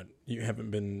month, right, you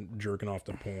haven't been jerking off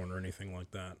to porn or anything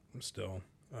like that still.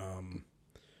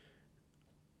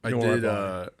 I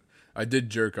did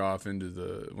jerk off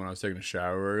when I was taking a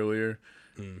shower earlier,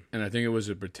 and I think it was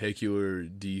a particular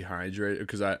dehydrate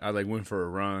because I like went for a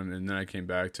run and then I came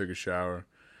back, took a shower,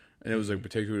 and it was like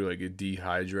particularly like a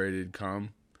dehydrated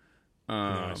cum.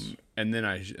 Nice. And then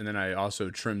I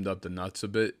also trimmed up the nuts a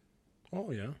bit.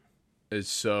 Oh yeah.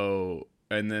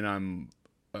 And then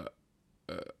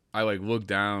I like look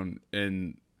down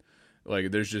and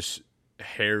like there's just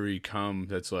hairy cum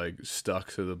that's like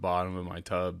stuck to the bottom of my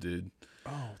tub, dude.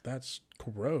 Oh, that's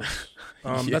gross.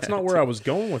 That's not where I was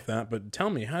going with that, but tell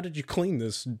me, how did you clean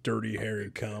this dirty hairy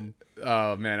cum?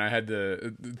 Oh man, I had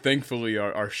to. Thankfully,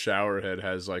 our shower head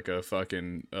has like a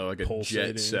fucking like a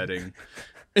jet setting,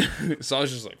 so I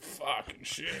was just like, fucking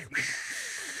shit.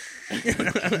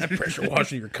 Pressure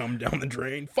washing your cum down the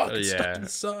drain. Fuck, it's stuck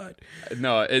inside.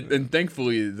 No, and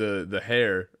thankfully the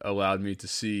hair allowed me to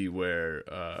see where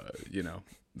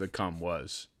the cum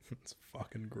was. It's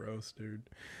fucking gross, dude.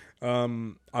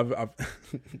 I've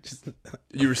just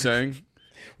You were saying?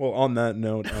 Well, on that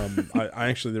note, I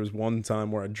actually there was one time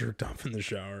where I jerked off in the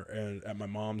shower and at my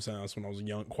mom's house when I was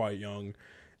quite young,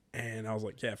 And I was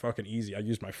like, yeah, fucking easy. I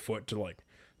used my foot to like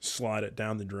slide it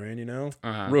down the drain, you know?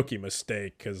 Uh-huh. Rookie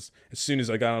mistake, because as soon as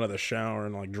I got out of the shower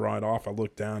and like dried off, I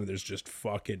looked down and there's just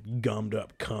fucking gummed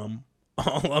up cum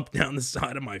all up down the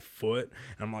side of my foot.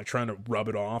 And I'm like trying to rub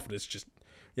it off, and it's just,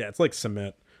 yeah, it's like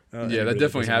cement. Yeah, that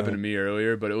definitely happened to me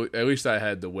earlier, but at least I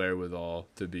had the wherewithal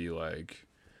to be like,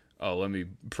 oh, let me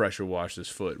pressure wash this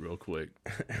foot real quick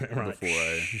right. before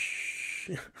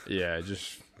I... Yeah,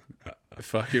 just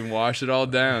fucking wash it all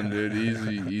down, dude.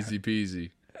 Easy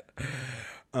peasy.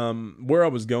 Where I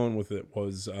was going with it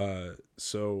was,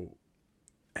 so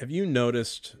have you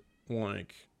noticed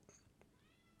like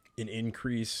an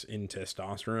increase in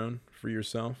testosterone for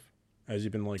yourself as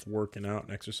you've been like working out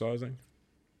and exercising?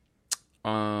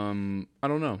 I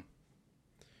don't know.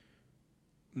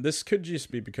 This could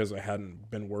just be because I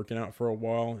hadn't been working out for a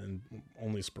while and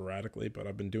only sporadically, but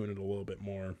I've been doing it a little bit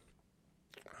more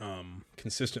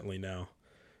consistently now.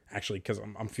 Actually, because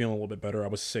I'm feeling a little bit better. I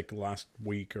was sick last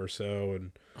week or so,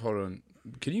 and hold on.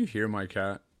 Can you hear my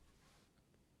cat?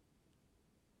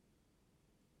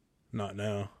 Not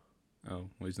now. Oh,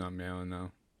 well, he's not meowing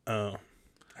now. Oh,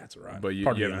 that's all right. But you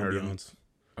haven't heard him?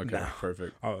 Okay, no.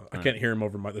 Perfect. I can't hear him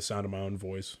over the sound of my own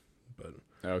voice, but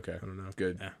okay, I don't know.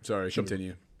 Good. Yeah. Sorry,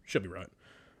 continue. Should be right.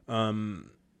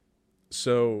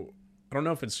 So I don't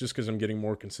know if it's just because I'm getting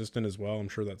more consistent as well. I'm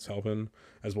sure that's helping,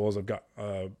 as well as I've got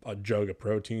a jug of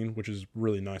protein, which is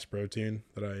really nice protein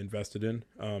that I invested in.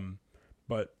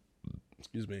 But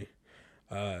excuse me,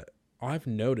 I've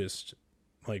noticed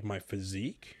like my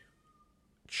physique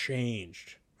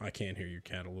changed. I can't hear your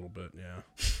cat a little bit. Yeah,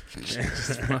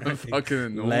 fucking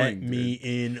annoying. Let me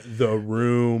in the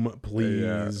room,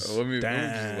 please. Yeah. Let me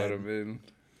just let him in.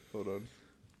 Hold on.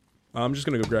 I'm just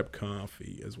gonna go grab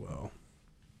coffee as well.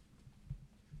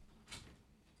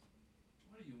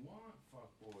 What do you want,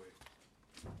 fuckboy?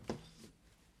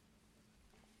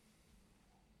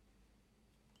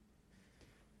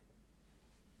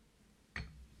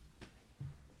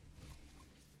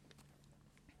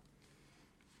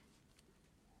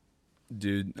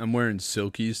 Dude, I'm wearing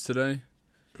silkies today,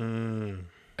 and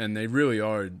they really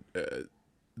are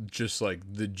just like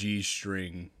the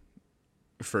G-string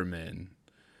for men.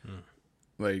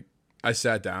 Like, I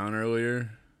sat down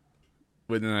earlier,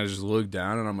 but then I just looked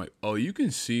down, and I'm like, oh, you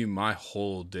can see my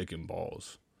whole dick and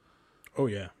balls. Oh,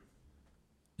 yeah.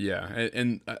 Yeah,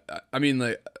 and I mean,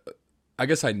 like, I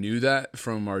guess I knew that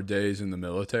from our days in the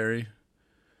military,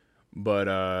 but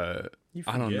I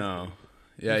don't know.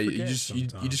 Yeah, you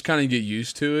just kind of get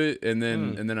used to it, and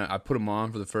then I put them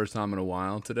on for the first time in a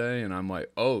while today, and I'm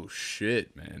like, oh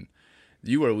shit, man,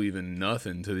 you are leaving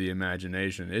nothing to the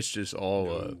imagination. It's just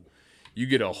all you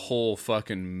get a whole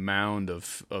fucking mound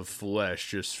of flesh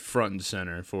just front and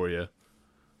center for you.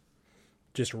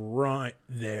 Just right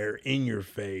there in your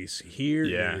face. Here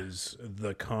is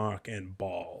the cock and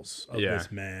balls of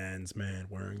this man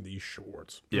wearing these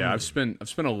shorts. Yeah, I've spent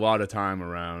a lot of time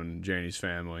around Janie's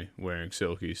family wearing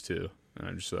silkies too, and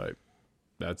I'm just like,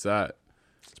 that's that.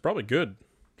 It's probably good,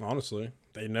 honestly.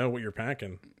 They know what you're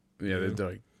packing. Yeah,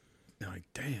 they're like,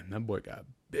 damn, that boy got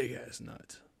big ass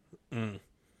nuts.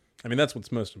 I mean, that's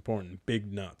what's most important.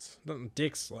 Big nuts.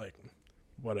 Dick's like,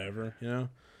 whatever, you know?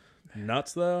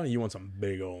 Nuts, though? You want some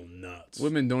big old nuts.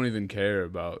 Women don't even care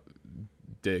about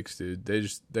dicks, dude.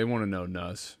 They want to know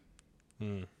nuts.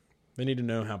 They need to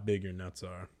know how big your nuts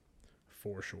are,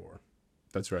 for sure.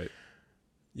 That's right.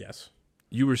 Yes.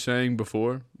 You were saying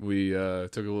before we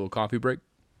took a little coffee break?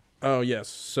 Oh, yes.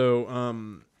 So,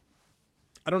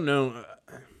 I don't know.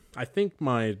 I think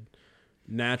my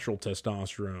natural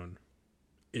testosterone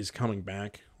is coming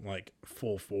back like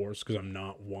full force because I'm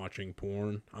not watching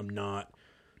porn. I'm not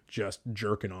just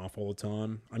jerking off all the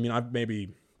time. I mean, I've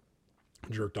maybe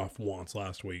jerked off once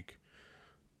last week,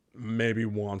 maybe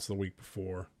once the week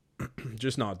before.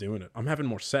 Just not doing it. I'm having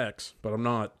more sex, but I'm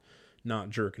not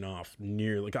jerking off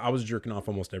nearly. Like, I was jerking off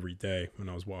almost every day when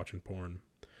I was watching porn.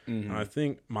 I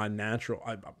think my natural,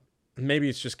 maybe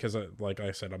it's just because, like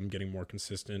I said, I'm getting more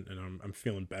consistent and I'm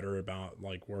feeling better about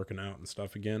like working out and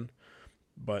stuff again.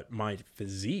 But my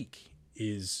physique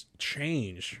is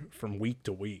changed from week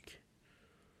to week.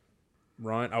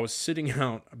 Right? I was sitting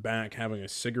out back having a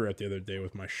cigarette the other day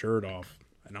with my shirt off,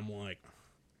 and I'm like,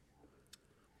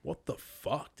 what the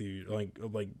fuck, dude? Like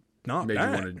not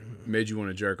bad. Made you want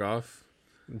to jerk off?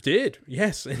 Did,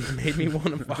 yes. It made me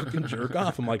want to fucking jerk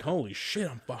off. I'm like, holy shit,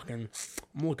 I'm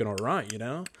looking all right, you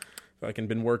know? I've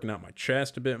been working out my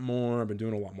chest a bit more. I've been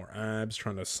doing a lot more abs,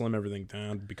 trying to slim everything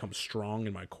down, become strong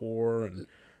in my core. And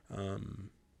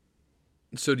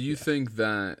so, do you think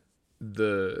that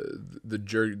the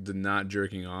not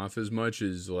jerking off as much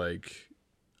is like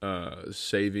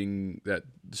saving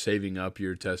up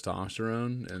your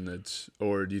testosterone,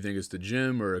 or do you think it's the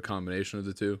gym or a combination of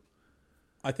the two?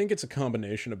 I think it's a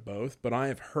combination of both, but I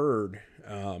have heard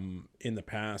in the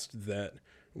past that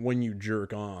when you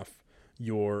jerk off,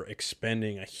 you're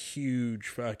expending a huge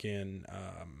fucking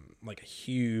like a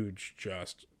huge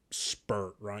just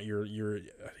spurt, right? You're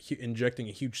injecting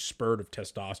a huge spurt of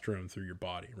testosterone through your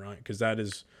body, right? Because that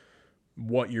is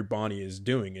what your body is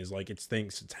doing. Is like it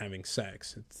thinks it's having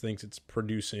sex, it thinks it's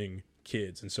producing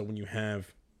kids, and so when you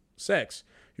have sex,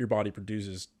 your body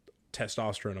produces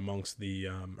testosterone amongst the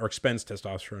or expends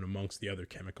testosterone amongst the other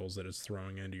chemicals that it's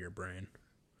throwing into your brain.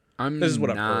 This is what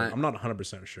I've heard. I'm not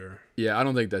 100% sure. Yeah, I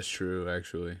don't think that's true,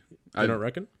 actually. I don't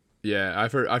reckon? Yeah,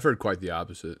 I've heard quite the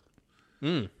opposite.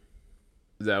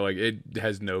 That like it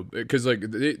has no, because like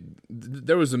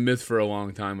there was a myth for a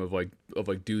long time of like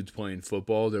dudes playing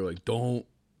football. They're like, don't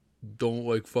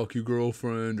like fuck your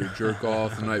girlfriend or jerk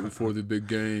off the night before the big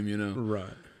game, you know?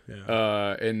 Right.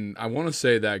 Yeah. And I want to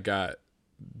say that got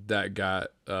like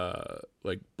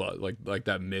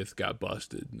that myth got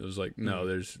busted. It was like, no,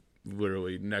 there's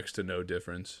literally next to no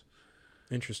difference.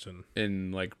 Interesting.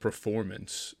 In like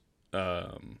performance.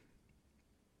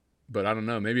 But I don't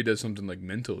know, maybe it does something like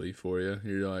mentally for you.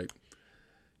 You're like,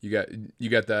 you got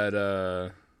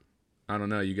that, I don't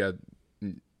know, you got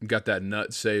that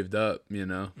nut saved up, you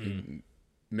know?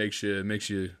 Makes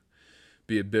you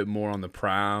be a bit more on the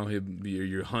prowl.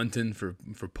 You're hunting for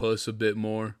puss a bit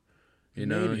more, you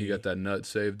know? Maybe. You got that nut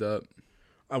saved up.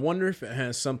 I wonder if it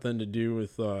has something to do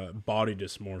with body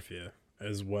dysmorphia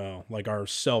as well. Like our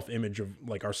self-image,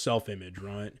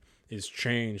 right, is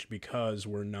changed because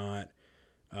we're not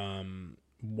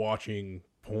watching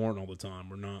porn all the time.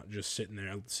 We're not just sitting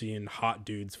there seeing hot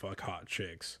dudes fuck hot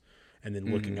chicks and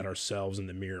then looking at ourselves in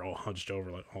the mirror all hunched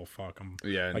over like, oh fuck,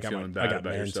 I got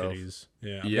man yourself. Titties.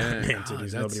 Yeah, man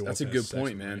titties. That's a good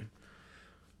point, man.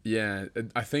 Yeah,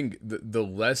 I think the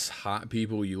less hot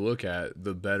people you look at,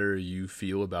 the better you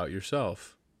feel about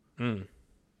yourself.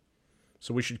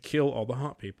 So we should kill all the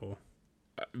hot people.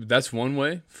 That's one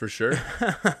way, for sure.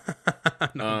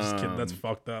 No, I'm just kidding. That's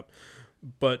fucked up.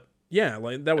 But yeah,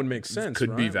 like that would make sense. Could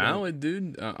right? be valid,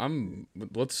 dude.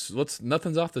 Let's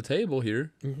nothing's off the table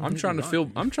here. I'm trying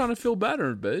to feel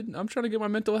better, bud. I'm trying to get my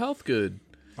mental health good.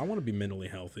 I want to be mentally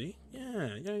healthy.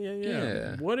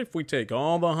 Yeah. What if we take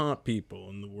all the hot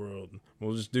people in the world?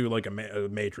 We'll just do like a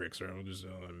matrix, or we'll just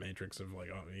a matrix of like,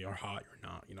 oh, you're hot, you're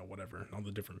not, you know, whatever, all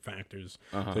the different factors.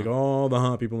 Take all the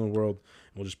hot people in the world,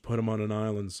 and we'll just put them on an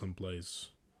island someplace,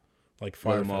 like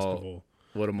Fire Festival.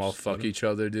 Let them all fuck each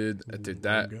other, dude. Dude,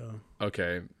 that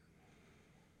okay.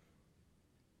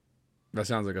 That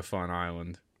sounds like a fun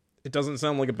island. It doesn't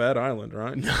sound like a bad island,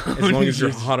 right? No, as long as you're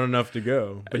hot enough to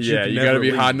go. But yeah, you got to be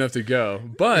hot enough to go.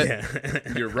 But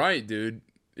you're right, dude.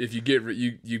 If you get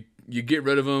you get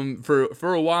rid of them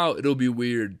for a while, it'll be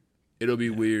weird. It'll be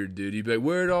weird, dude. You'd be like,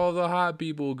 where'd all the hot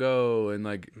people go? And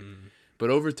like, but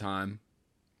over time,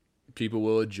 people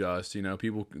will adjust. You know,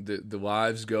 the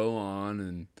lives go on,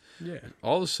 and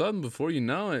all of a sudden, before you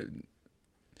know it,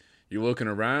 you're looking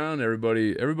around.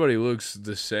 Everybody looks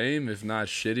the same, if not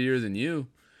shittier than you.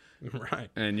 Right.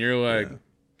 And you're like,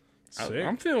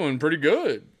 I'm feeling pretty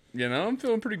good. You know, I'm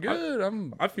feeling pretty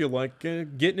good. I feel like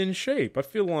getting in shape. I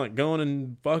feel like going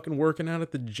and fucking working out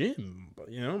at the gym. But,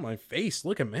 you know, my face,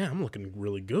 look at me. I'm looking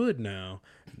really good now.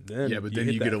 Then but then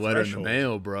you get a letter in the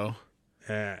mail, bro.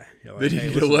 Yeah. Like, then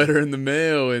you get a letter in the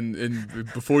mail, and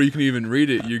before you can even read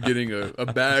it, you're getting a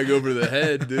bag over the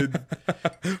head, dude.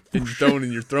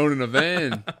 And you're thrown in a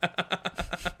van.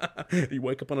 You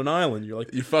wake up on an island. You're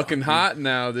like, you're fucking hot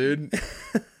now, dude.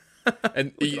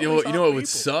 And you know what would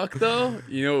suck though?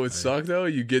 You know what would suck though?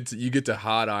 You get to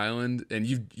Hot Island, and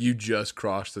you just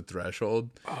crossed the threshold,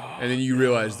 and then you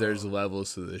realize there's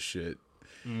levels to this shit,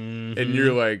 and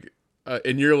you're like at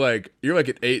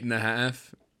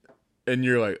 8.5. And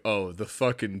you're like, oh, the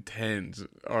fucking 10s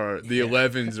are the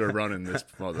 11s are running this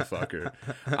motherfucker.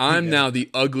 I'm now the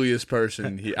ugliest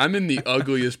person here. I'm in the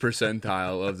ugliest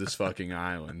percentile of this fucking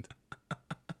island.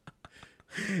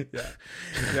 Yeah.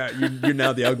 You're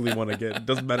now the ugly one again. It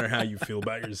doesn't matter how you feel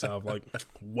about yourself. Like,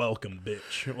 welcome,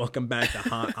 bitch. Welcome back to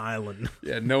Hot Island.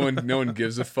 Yeah, no one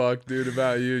gives a fuck, dude,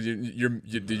 about you.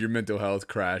 Your mental health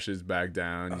crashes back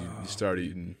down. You start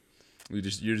eating. You're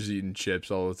just eating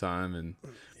chips all the time, and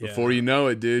before you know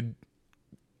it, dude,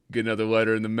 get another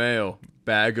letter in the mail,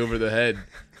 bag over the head,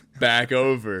 back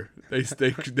over. They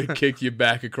kick you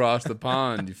back across the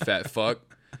pond, you fat fuck.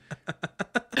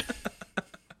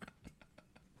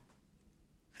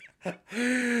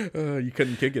 You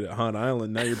couldn't kick it at Hot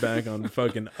Island. Now you're back on the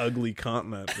fucking ugly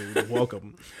continent, dude.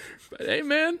 Welcome. But hey,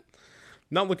 man,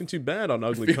 Not looking too bad on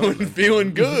ugly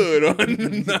feeling good on.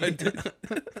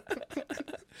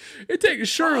 It takes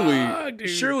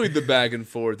surely the back and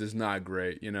forth is not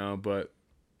great, but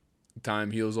time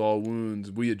heals all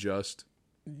wounds. We adjust.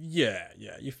 Yeah,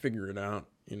 you figure it out.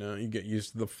 You get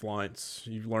used to the flights.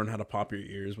 You learn how to pop your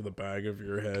ears with a bag over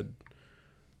your head.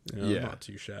 Not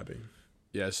too shabby.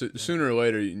 Yeah, so sooner or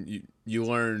later you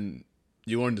learn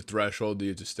the threshold that you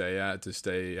have to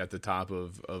stay at the top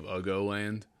of Uggo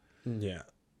land. Yeah.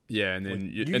 Yeah, and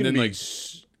then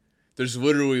there's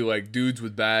literally like dudes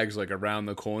with bags like around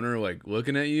the corner like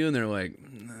looking at you and they're like,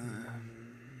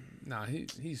 nah,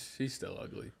 he's still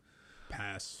ugly.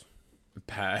 Pass.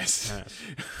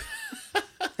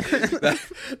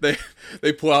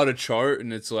 They pull out a chart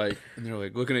and it's like, and they're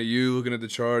like looking at you, looking at the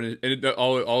chart, and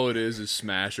all it is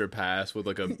smash or pass with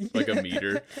like a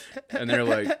meter, and they're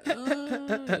like,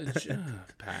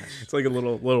 pass. It's like a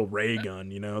little ray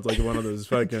gun, It's like one of those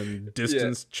fucking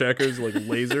distance checkers, like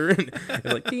laser, and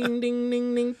like ding ding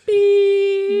ding ding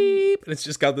beep, and it's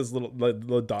just got this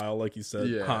little dial, like you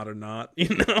said, hot or not,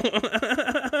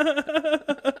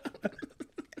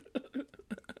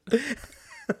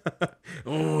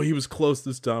 Oh, he was close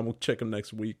this time. We'll check him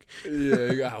next week.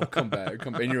 Yeah, I'll come back.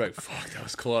 And you're like, fuck, that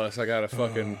was close. I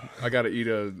gotta eat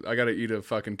a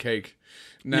fucking cake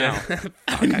now. Fuck,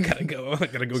 I gotta go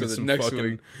get some fucking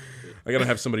week. I gotta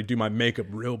have somebody do my makeup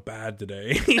real bad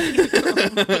today.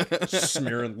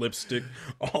 Smearing lipstick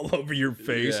all over your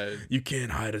face. Yeah. You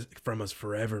can't hide it from us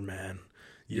forever, man.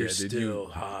 You're still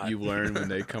hot. You learn when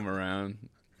they come around.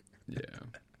 Yeah.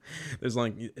 There's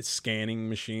like scanning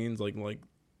machines, like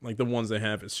the ones they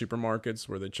have at supermarkets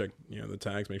where they check, the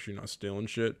tags, make sure you're not stealing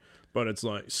shit. But it's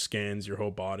like scans your whole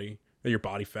body, your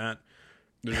body fat.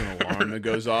 There's an alarm that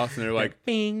goes off, and they're like,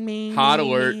 hot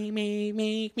alert.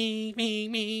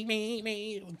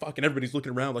 Fucking everybody's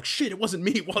looking around like, shit, it wasn't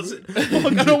me, was it?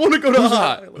 Fuck, I don't want to go to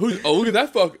hot. Oh, look at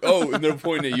that fuck. Oh, and they're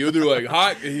pointing at you. They're like,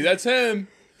 hot. That's him.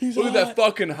 Look at that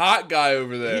fucking hot guy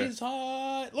over there. He's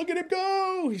hot. Look at him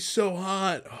go. He's so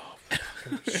hot. Oh,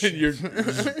 and you're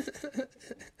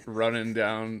running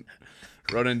down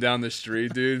the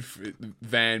street, dude.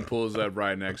 Van pulls up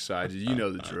right next side you. You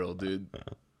know the drill, dude.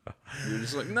 You're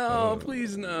just like, no,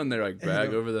 please, no. And they're like,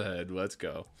 bag over the head. Let's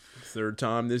go. Third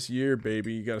time this year,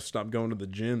 baby. You got to stop going to the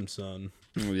gym, son.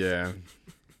 Yeah.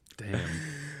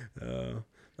 Damn.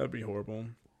 That'd be horrible.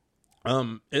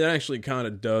 It actually kind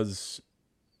of does,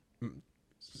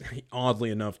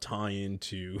 oddly enough, tie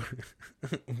into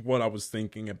what I was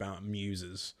thinking about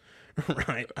Muses,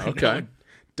 right? Okay.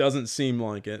 Doesn't seem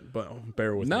like it, but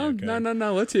bear with me. Okay?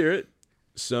 No. Let's hear it.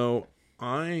 So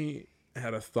I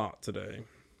had a thought today,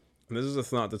 and this is a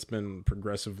thought that's been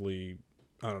progressively,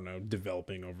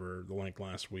 developing over the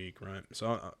last week, right?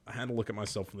 So I had to look at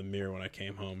myself in the mirror when I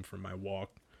came home from my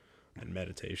walk and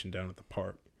meditation down at the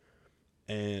park,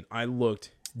 and I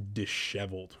looked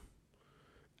disheveled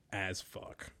as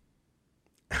fuck.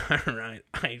 Right,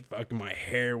 my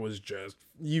hair was just,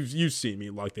 you've seen me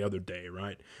like the other day,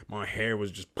 right? My hair was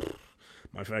just,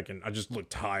 I just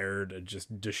looked tired and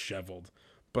just disheveled,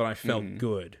 but I felt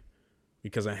good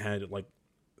because I had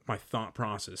my thought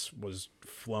process was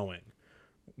flowing,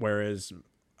 whereas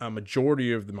a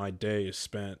majority of my day is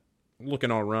spent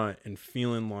looking all right and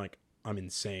feeling like I'm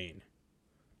insane.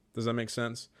 Does that make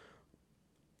sense?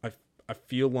 I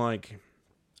feel like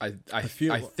I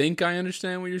think I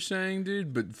understand what you're saying,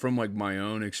 dude, but from my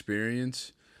own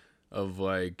experience of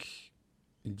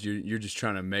you're just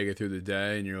trying to make it through the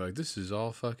day and you're like, this is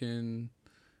all fucking,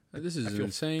 this is an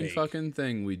insane fake. Fucking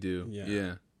thing we do.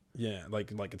 Yeah,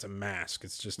 like it's a mask.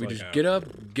 It's just we just get up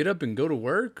and go to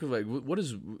work. Like what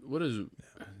is the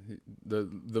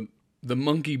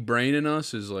monkey brain in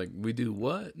us is like, we do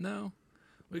what now?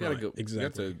 We gotta go. Exactly. We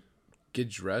have to get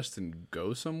dressed and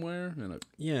go somewhere in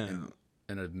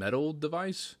a metal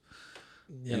device.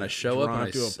 Yeah, and I show up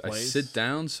and I sit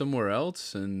down somewhere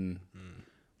else and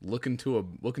look into a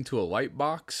light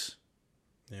box.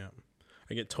 Yeah,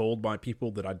 I get told by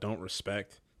people that I don't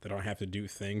respect that I have to do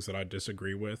things that I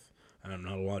disagree with, and I'm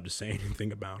not allowed to say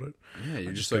anything about it. Yeah,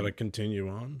 you're just gotta continue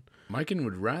on. Mikan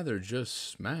would rather just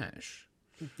smash.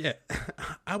 Yeah,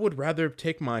 I would rather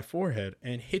take my forehead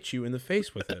and hit you in the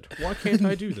face with it. Why can't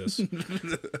I do this?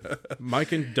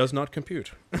 Mikan does not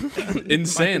compute.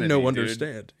 Insanity, no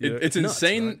understand. It's nuts,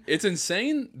 insane. Right? It's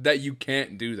insane that you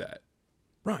can't do that.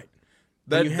 Right.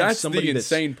 That's the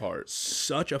insane part.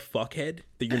 Such a fuckhead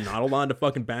that you're not allowed to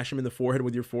fucking bash him in the forehead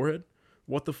with your forehead.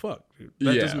 What the fuck?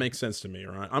 That doesn't make sense to me,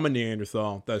 right? I'm a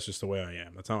Neanderthal. That's just the way I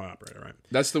am. That's how I operate, right?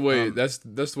 That's the way. That's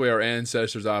the way our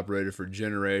ancestors operated for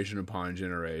generation upon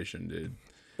generation, dude.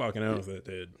 Fucking oath it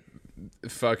did.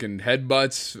 fucking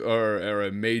headbutts are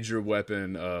a major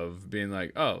weapon of being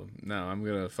like, oh, no, I'm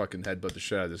going to fucking headbutt the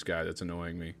shit out of this guy that's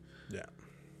annoying me. Yeah.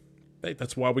 Hey,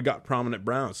 that's why we got prominent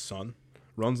brows, son.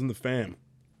 Runs in the fam.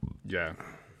 Yeah.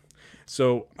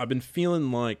 So I've been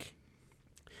feeling like,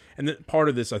 and part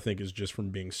of this I think is just from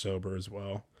being sober as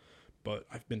well, but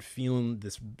I've been feeling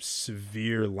this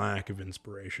severe lack of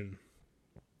inspiration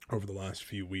over the last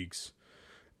few weeks.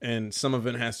 And some of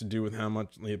it has to do with how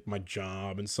much my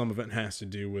job, and some of it has to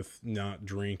do with not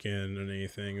drinking and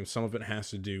anything, and some of it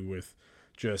has to do with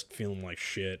just feeling like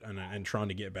shit and trying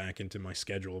to get back into my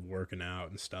schedule of working out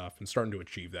and stuff and starting to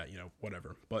achieve that,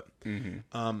 whatever. But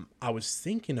I was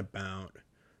thinking about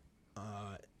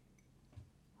a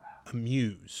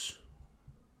muse,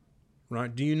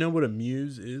 right? Do you know what a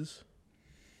muse is?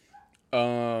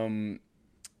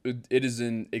 It is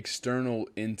an external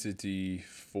entity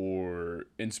for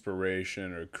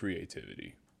inspiration or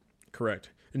creativity.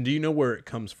 Correct. And do you know where it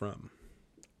comes from?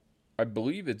 I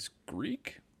believe it's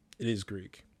Greek. It is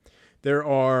Greek. There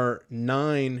are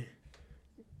 9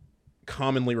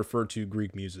 commonly referred to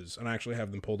Greek muses, and I actually have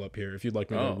them pulled up here if you'd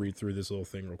like me to read through this little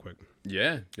thing real quick.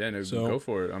 Yeah, no, go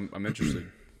for it. I'm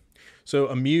interested. So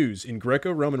a muse in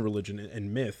Greco-Roman religion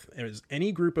and myth is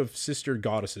any group of sister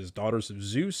goddesses, daughters of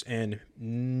Zeus and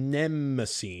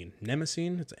Mnemosyne.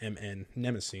 Mnemosyne? It's M-N.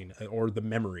 Mnemosyne, or the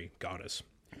memory goddess.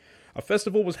 A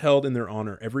festival was held in their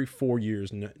honor every 4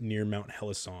 years near Mount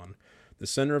Helicon, the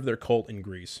center of their cult in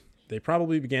Greece. They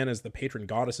probably began as the patron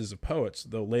goddesses of poets,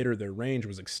 though later their range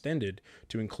was extended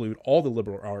to include all the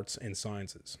liberal arts and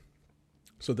sciences.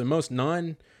 So the most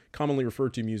 9 commonly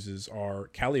referred to muses are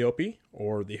Calliope,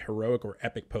 or the heroic or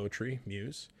epic poetry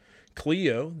muse,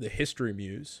 Clio, the history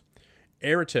muse,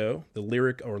 Erato, the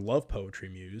lyric or love poetry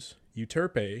muse,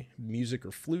 Euterpe, music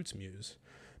or flutes muse,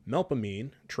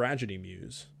 Melpomene, tragedy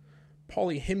muse,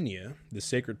 Polyhymnia, the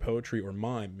sacred poetry or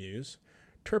mime muse,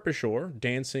 Terpsichore,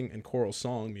 dancing and choral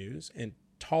song muse, and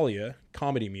Thalia,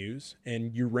 comedy muse,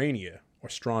 and Urania,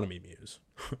 astronomy muse.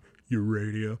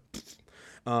 Urania.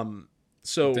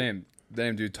 So damn,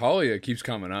 dude, Thalia keeps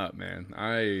coming up, man.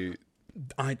 I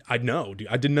know, dude.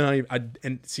 I did not.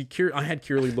 I had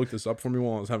Curly look this up for me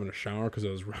while I was having a shower because I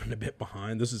was running a bit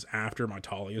behind. This is after my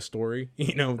Thalia story,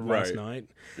 last night.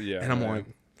 Yeah, and I'm like,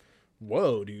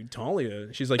 whoa, dude,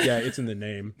 Thalia. She's like, yeah, it's in the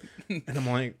name. And I'm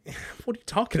like, what are you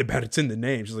talking about? It's in the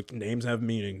name. She's like, names have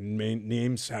meaning.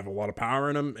 Names have a lot of power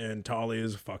in them, and Thalia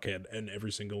is a fuckhead in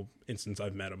every single instance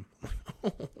I've met him. I'm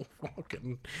like, oh,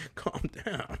 fucking calm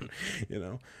down,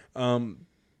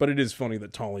 But it is funny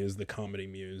that Thalia is the comedy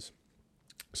muse.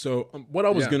 So what I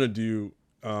was going to do,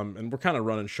 and we're kind of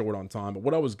running short on time, but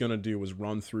what I was going to do was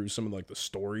run through some of the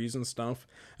stories and stuff.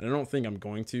 And I don't think I'm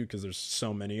going to because there's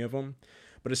so many of them.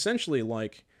 But essentially,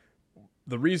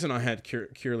 the reason I had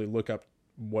Curly look up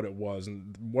what it was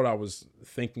and what I was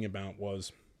thinking about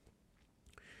was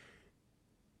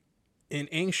in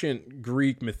ancient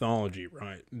Greek mythology,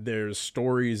 right? There's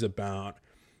stories about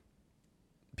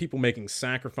people making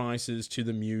sacrifices to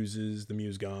the muses, the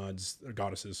muse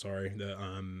goddesses,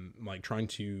 trying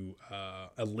to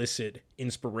elicit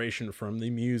inspiration from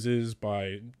the muses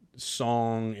by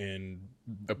song and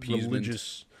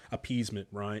religious appeasement,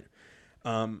 right?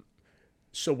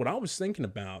 So what I was thinking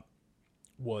about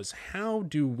was how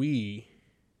do we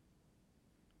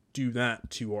do that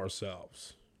to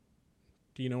ourselves?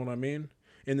 Do you know what I mean?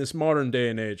 In this modern day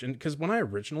and age. And because when I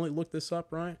originally looked this up,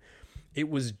 right, it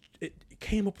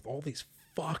came up with all these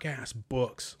fuck-ass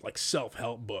books, like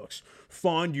self-help books.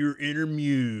 Find your inner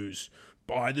muse.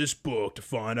 Buy this book to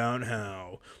find out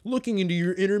how. Looking into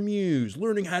your inner muse.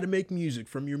 Learning how to make music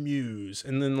from your muse.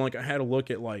 And then, I had to look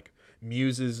at,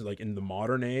 muses, in the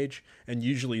modern age. And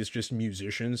usually it's just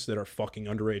musicians that are fucking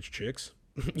underage chicks.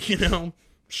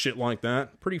 Shit like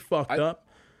that. Pretty fucked up.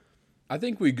 I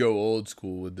think we go old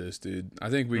school with this, dude. I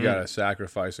think we gotta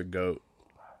sacrifice a goat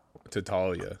to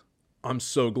Thalia. I'm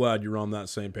so glad you're on that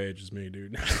same page as me,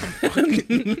 dude.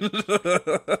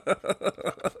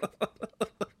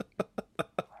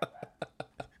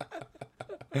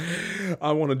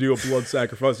 I want to do a blood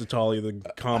sacrifice to Thalia, the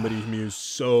comedy muse,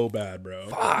 so bad, bro.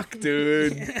 Fuck,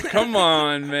 dude. Come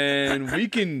on, man.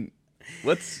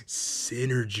 Let's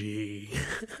synergy.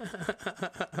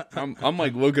 I'm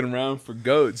looking around for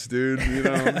goats, dude.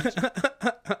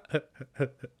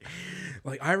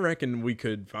 I reckon we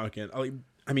could fucking.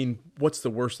 What's the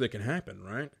worst that can happen,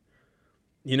 right?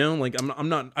 I'm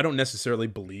not. I don't necessarily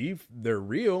believe they're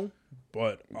real,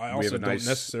 but I also don't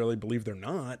necessarily believe they're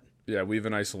not. Yeah, we have a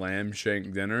nice lamb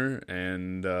shank dinner,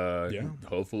 and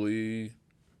hopefully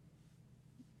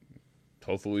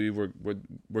hopefully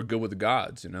we're good with the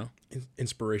gods, you know?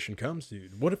 Inspiration comes,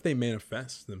 dude. What if they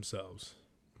manifest themselves?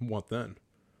 What then?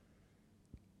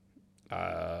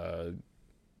 I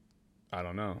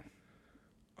don't know.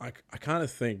 I kind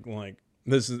of think like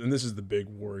this is the big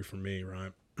worry for me,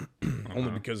 right?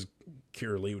 Only because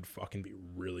Kira Lee would fucking be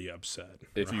really upset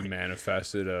If you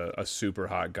manifested a super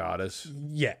hot goddess.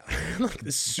 Yeah. Like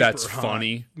this super That's hot,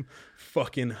 funny.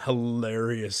 Fucking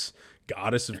hilarious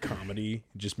goddess of comedy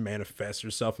just manifests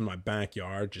herself in my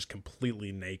backyard, just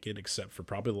completely naked, except for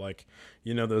probably like,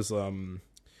 you know, those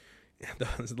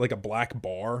like a black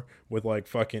bar with like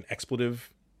fucking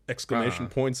exclamation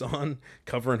points on,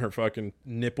 covering her fucking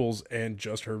nipples and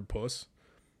just her puss,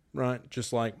 right?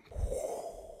 Just like,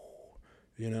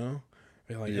 you know,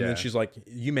 like, and then she's like,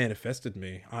 "You manifested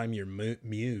me. I'm your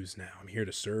muse now. I'm here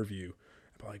to serve you."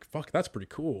 I'm like, "Fuck, that's pretty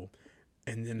cool."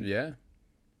 And then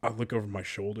I look over my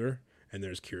shoulder, and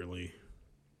there's Kira Lee.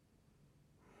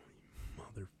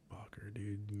 Motherfucker,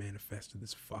 dude, manifested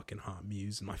this fucking hot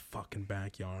muse in my fucking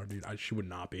backyard, dude. She would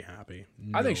not be happy.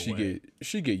 No I think way.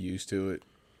 she'd get used to it.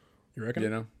 You reckon? You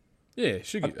know? Yeah,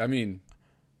 I mean,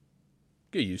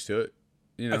 get used to it.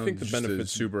 You know, I think the just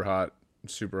benefits. super hot,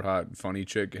 funny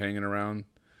chick hanging around.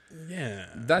 Yeah,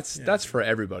 that's for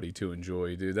everybody to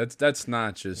enjoy, dude. That's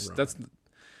not just that's.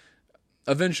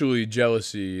 Eventually,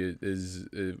 jealousy is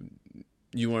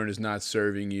you learn is not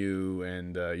serving you,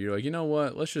 and you're like, you know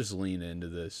what? Let's just lean into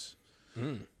this.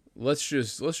 Let's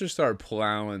just start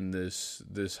plowing this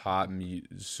hot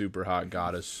super hot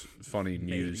goddess funny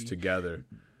muse together.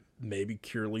 Maybe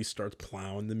Kira Lee starts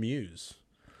plowing the muse,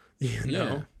 you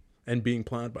know, and being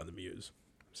plowed by the muse.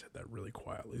 I said that really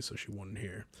quietly so she wouldn't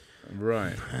hear.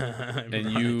 Right.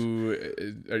 And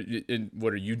you,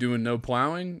 what are you doing? No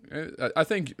plowing? I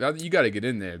think you got to get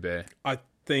in there, bae. I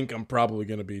think I'm probably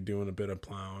going to be doing a bit of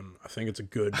plowing. I think it's a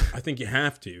good. I think you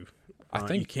have to. I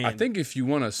think if you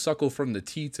want to suckle from the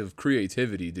teats of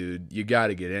creativity, dude, you got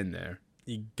to get in there.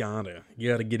 You gotta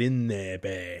get in there,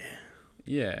 bae.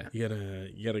 Yeah. You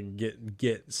gotta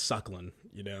get suckling.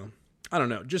 You know. I don't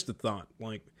know. Just a thought.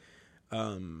 Like,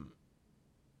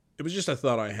 it was just a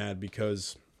thought I had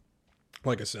because,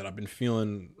 like I said, I've been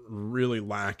feeling really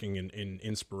lacking in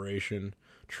inspiration,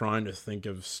 trying to think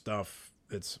of stuff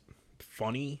that's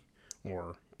funny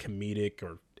or comedic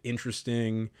or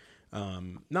interesting,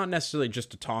 not necessarily just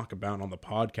to talk about on the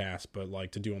podcast, but like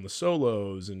to do on the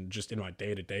solos and just in my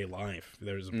day-to-day life.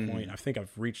 There's a point, I think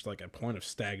I've reached like a point of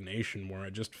stagnation where I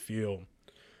just feel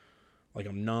like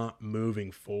I'm not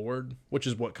moving forward, which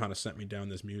is what kind of sent me down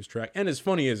this Muse track. And as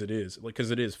funny as it is, like,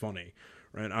 because it is funny,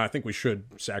 right? I think we should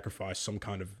sacrifice some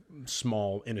kind of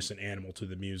small innocent animal to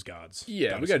the Muse gods.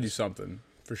 Yeah, we got to do something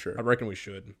for sure. I reckon we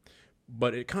should.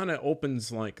 But it kind of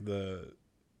opens like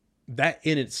that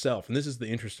in itself, and this is the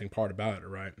interesting part about it,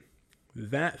 right?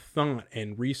 That thought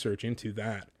and research into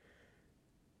that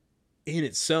in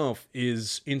itself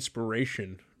is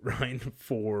inspiration, right,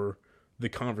 for the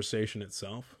conversation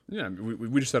itself. Yeah,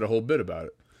 we just had a whole bit about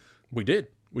it. We did.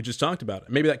 We just talked about it.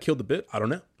 Maybe that killed the bit. I don't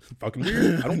know. Fucking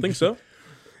weird. I don't think so.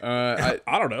 I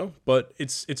don't know, but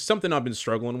it's something I've been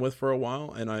struggling with for a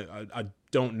while, and I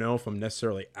don't know if I'm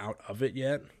necessarily out of it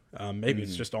yet. Maybe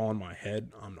it's just all in my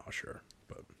head. I'm not sure.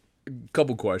 But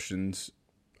couple questions.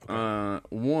 Okay.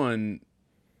 One,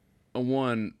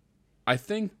 I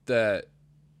think that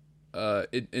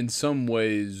in some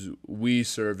ways we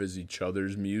serve as each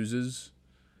other's muses,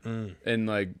 and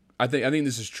like I think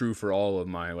this is true for all of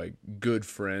my like good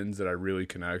friends that I really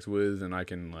connect with, and I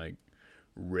can like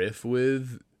riff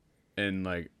with, and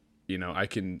like, you know, I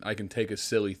can take a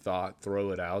silly thought,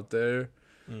 throw it out there,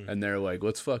 and they're like,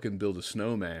 let's fucking build a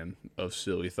snowman of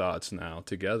silly thoughts now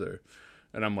together,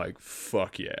 and I'm like,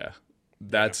 fuck yeah,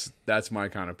 that's my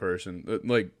kind of person.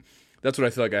 Like, that's what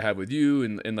I feel like I have with you,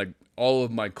 and like all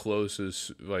of my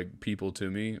closest like people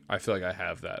to me, I feel like I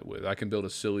have that with. I can build a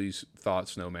silly thought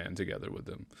snowman together with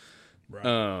them.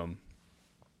 Right.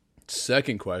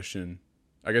 Second question,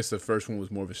 I guess the first one was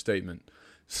more of a statement.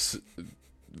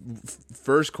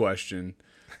 First question,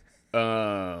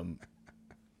 do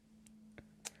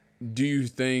you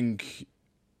think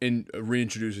in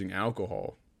reintroducing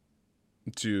alcohol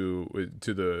to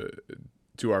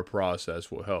our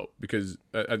process will help? Because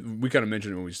we kind of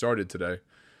mentioned it when we started today.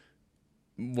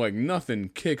 Like, nothing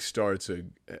kickstarts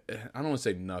I don't want to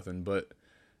say nothing, but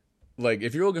like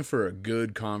if you're looking for a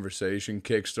good conversation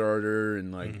Kickstarter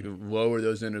and like lower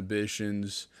those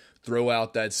inhibitions, throw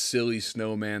out that silly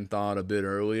snowman thought a bit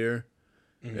earlier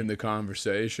in the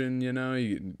conversation, you know,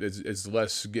 it's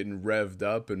less getting revved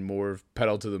up and more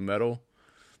pedal to the metal.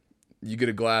 You get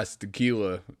a glass of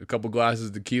tequila, a couple glasses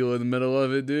of tequila in the middle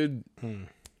of it, dude.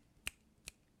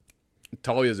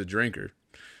 Talia's a drinker.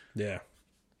 Yeah.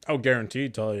 Oh,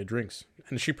 guaranteed Talia drinks.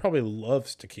 And she probably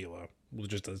loves tequila with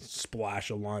just a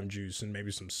splash of lime juice and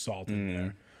maybe some salt in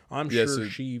there. I'm sure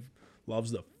she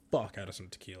loves the fuck out of some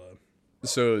tequila.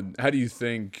 So how do you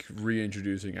think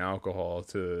reintroducing alcohol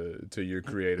to your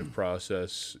creative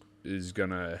process is going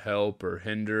to help or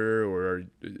hinder, or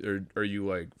are you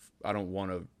like, I don't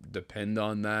want to depend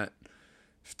on that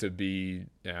to be,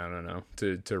 I don't know,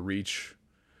 to reach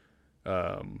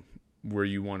where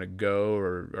you want to go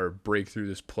or break through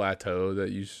this plateau that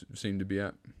you seem to be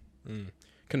at?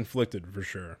 Conflicted for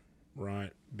sure,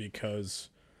 right?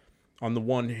 Because on the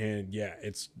one hand, yeah,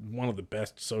 it's one of the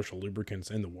best social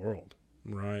lubricants in the world,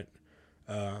 right?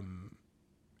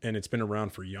 And it's been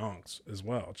around for yonks as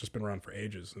well. It's just been around for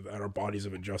ages. And our bodies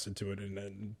have adjusted to it,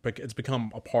 and it's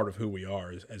become a part of who we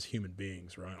are as human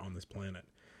beings, right, on this planet.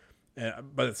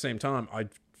 But at the same time, I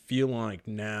feel like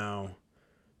now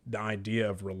the idea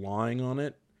of relying on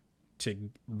it to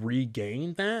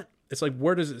regain that, it's like,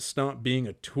 where does it stop being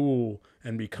a tool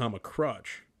and become a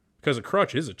crutch? Because a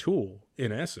crutch is a tool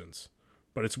in essence,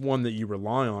 but it's one that you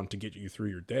rely on to get you through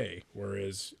your day.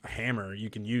 Whereas a hammer, you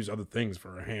can use other things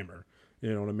for a hammer.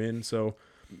 You know what I mean? So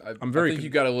I think you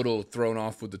got a little thrown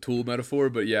off with the tool metaphor,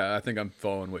 but yeah, I think I'm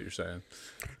following what you're saying.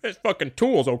 It's fucking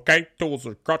tools, okay? Tools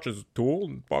are crutches, a tool,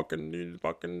 and fucking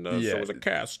so is a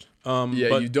cast. But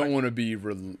you don't want to be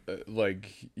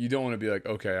like,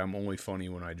 okay, I'm only funny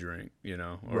when I drink, you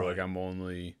know, or like I'm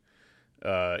only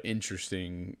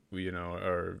interesting, you know,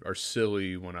 or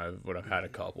silly when I've had a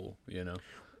couple, you know.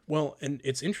 Well, and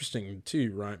it's interesting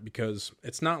too, right? Because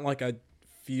it's not like I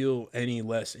feel any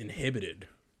less inhibited,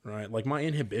 right? Like my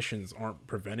inhibitions aren't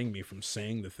preventing me from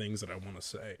saying the things that I want to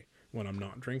say when I'm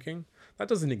not drinking. That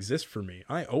doesn't exist for me.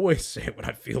 I always say what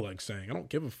I feel like saying. I don't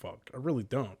give a fuck. I really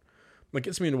don't. It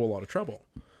gets me into a lot of trouble.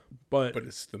 But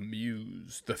it's the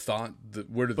muse, the thought.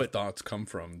 Where do the thoughts come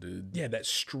from, dude? Yeah, that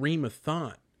stream of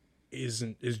thought is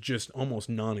just almost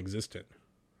non-existent,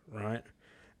 right?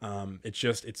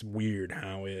 It's weird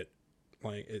how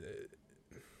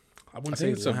I wouldn't say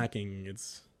it's lacking.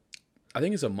 I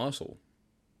think it's a muscle.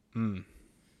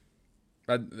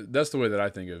 That's the way that I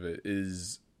think of it.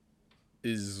 Is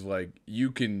like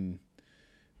you can.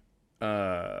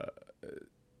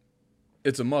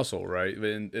 It's a muscle, right?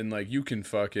 And like you can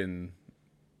fucking.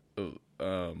 I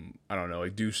don't know,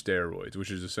 like do steroids, which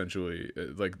is essentially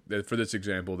like for this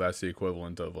example, that's the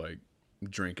equivalent of like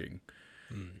drinking.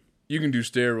 You can do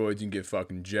steroids and get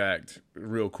fucking jacked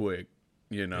real quick,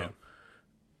 you know.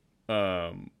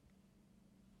 Yeah.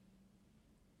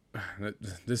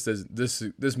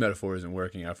 This metaphor isn't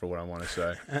working out for what I want to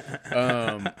say.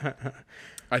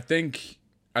 I think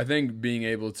being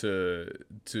able to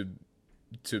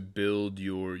build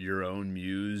your own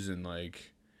muse and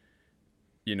like,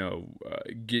 you know,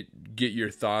 get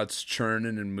your thoughts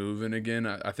churning and moving again,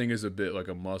 I think is a bit like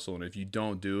a muscle, and if you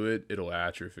don't do it, it'll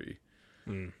atrophy.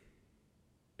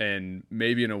 And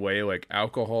maybe in a way like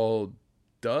alcohol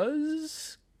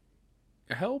does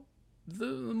help the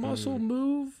muscle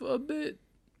move a bit,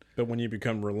 but when you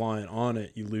become reliant on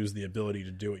it, you lose the ability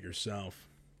to do it yourself,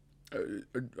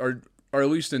 or at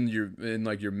least in your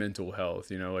mental health,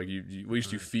 you know, like you at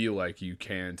least you feel like you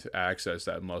can't access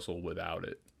that muscle without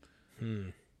it,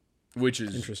 which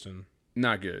is interesting,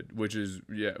 not good. Which is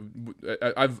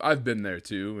I've been there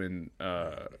too, and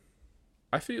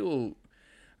I feel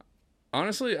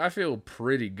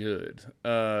pretty good.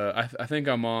 I think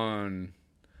I'm on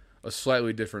a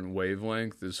slightly different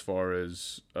wavelength as far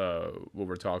as what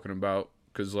we're talking about,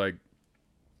 because like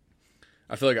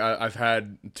I feel like I've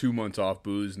had 2 months off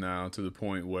booze now to the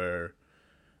point where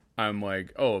I'm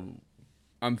like, oh,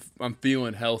 I'm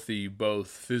feeling healthy both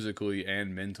physically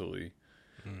and mentally,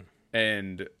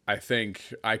 and I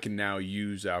think I can now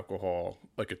use alcohol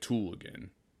like a tool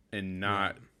again, and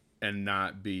not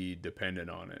be dependent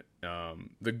on it.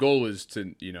 The goal is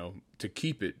to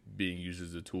keep it being used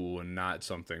as a tool and not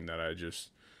something that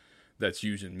that's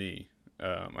using me.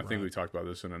 I think we talked about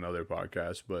this in another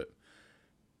podcast, but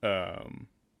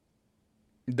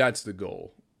that's the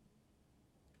goal,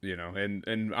 you know,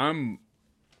 and I'm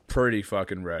pretty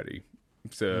fucking ready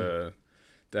to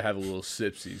have a little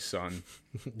sipsy, son.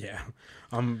 Yeah,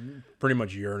 I'm pretty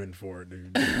much yearning for it,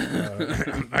 dude.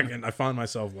 I find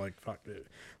myself like, fuck it.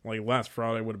 Like last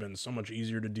Friday would have been so much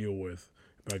easier to deal with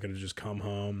if I could have just come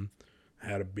home,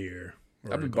 had a beer.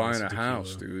 I've been buying a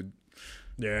house, dude.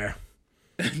 Yeah.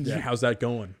 Yeah, how's that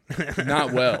going?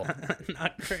 Not well.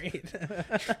 Not great.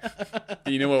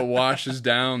 You know what washes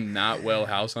down not well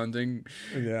house hunting?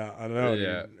 Yeah, I know.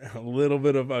 Yeah, dude. A little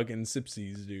bit of fucking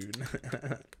sipsies, dude.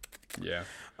 Yeah.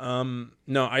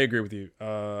 No, I agree with you.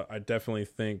 I definitely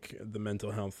think the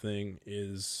mental health thing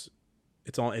it's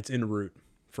en route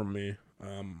for me.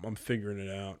 I'm figuring it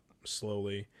out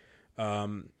slowly.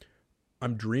 I'm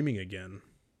dreaming again.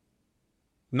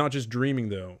 Not just dreaming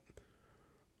though.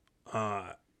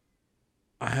 I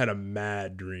had a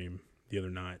mad dream the other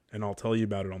night, and I'll tell you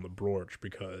about it on the broach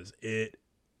because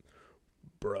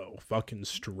fucking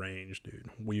strange, dude.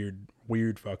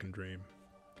 Weird fucking dream.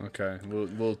 Okay,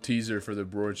 we'll teaser for the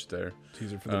broach there.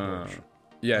 Teaser for the broach.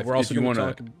 Yeah, we're also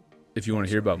if you want to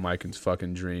hear about Mike's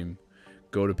fucking dream,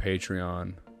 go to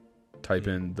Patreon, type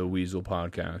in the Weasel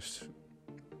Podcast,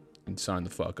 and sign the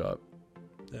fuck up.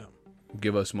 Yeah.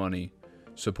 Give us money,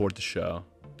 support the show,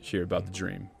 hear about the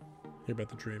dream. Hear about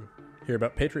the dream. Hear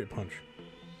about Patriot Punch.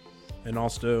 And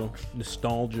also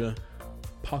Nostalgia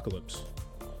Apocalypse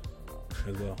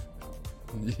as well.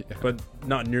 Yeah. But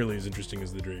not nearly as interesting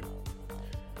as the dream.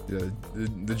 Yeah,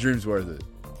 the dream's worth it.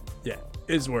 Yeah,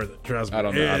 it's worth it. Trust me. I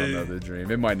don't know the dream.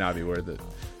 It might not be worth it.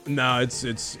 No, it's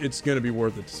going to be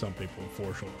worth it to some people,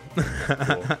 for sure.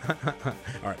 Cool.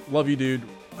 All right. Love you, dude.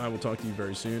 I will talk to you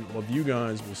very soon. Love you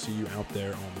guys. We'll see you out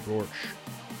there on the broach.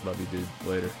 Love you, dude.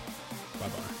 Later.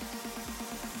 Bye-bye.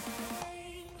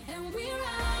 And we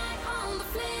ride on the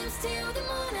flames till the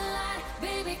morning light,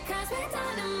 baby, 'cause we're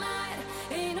dynamite.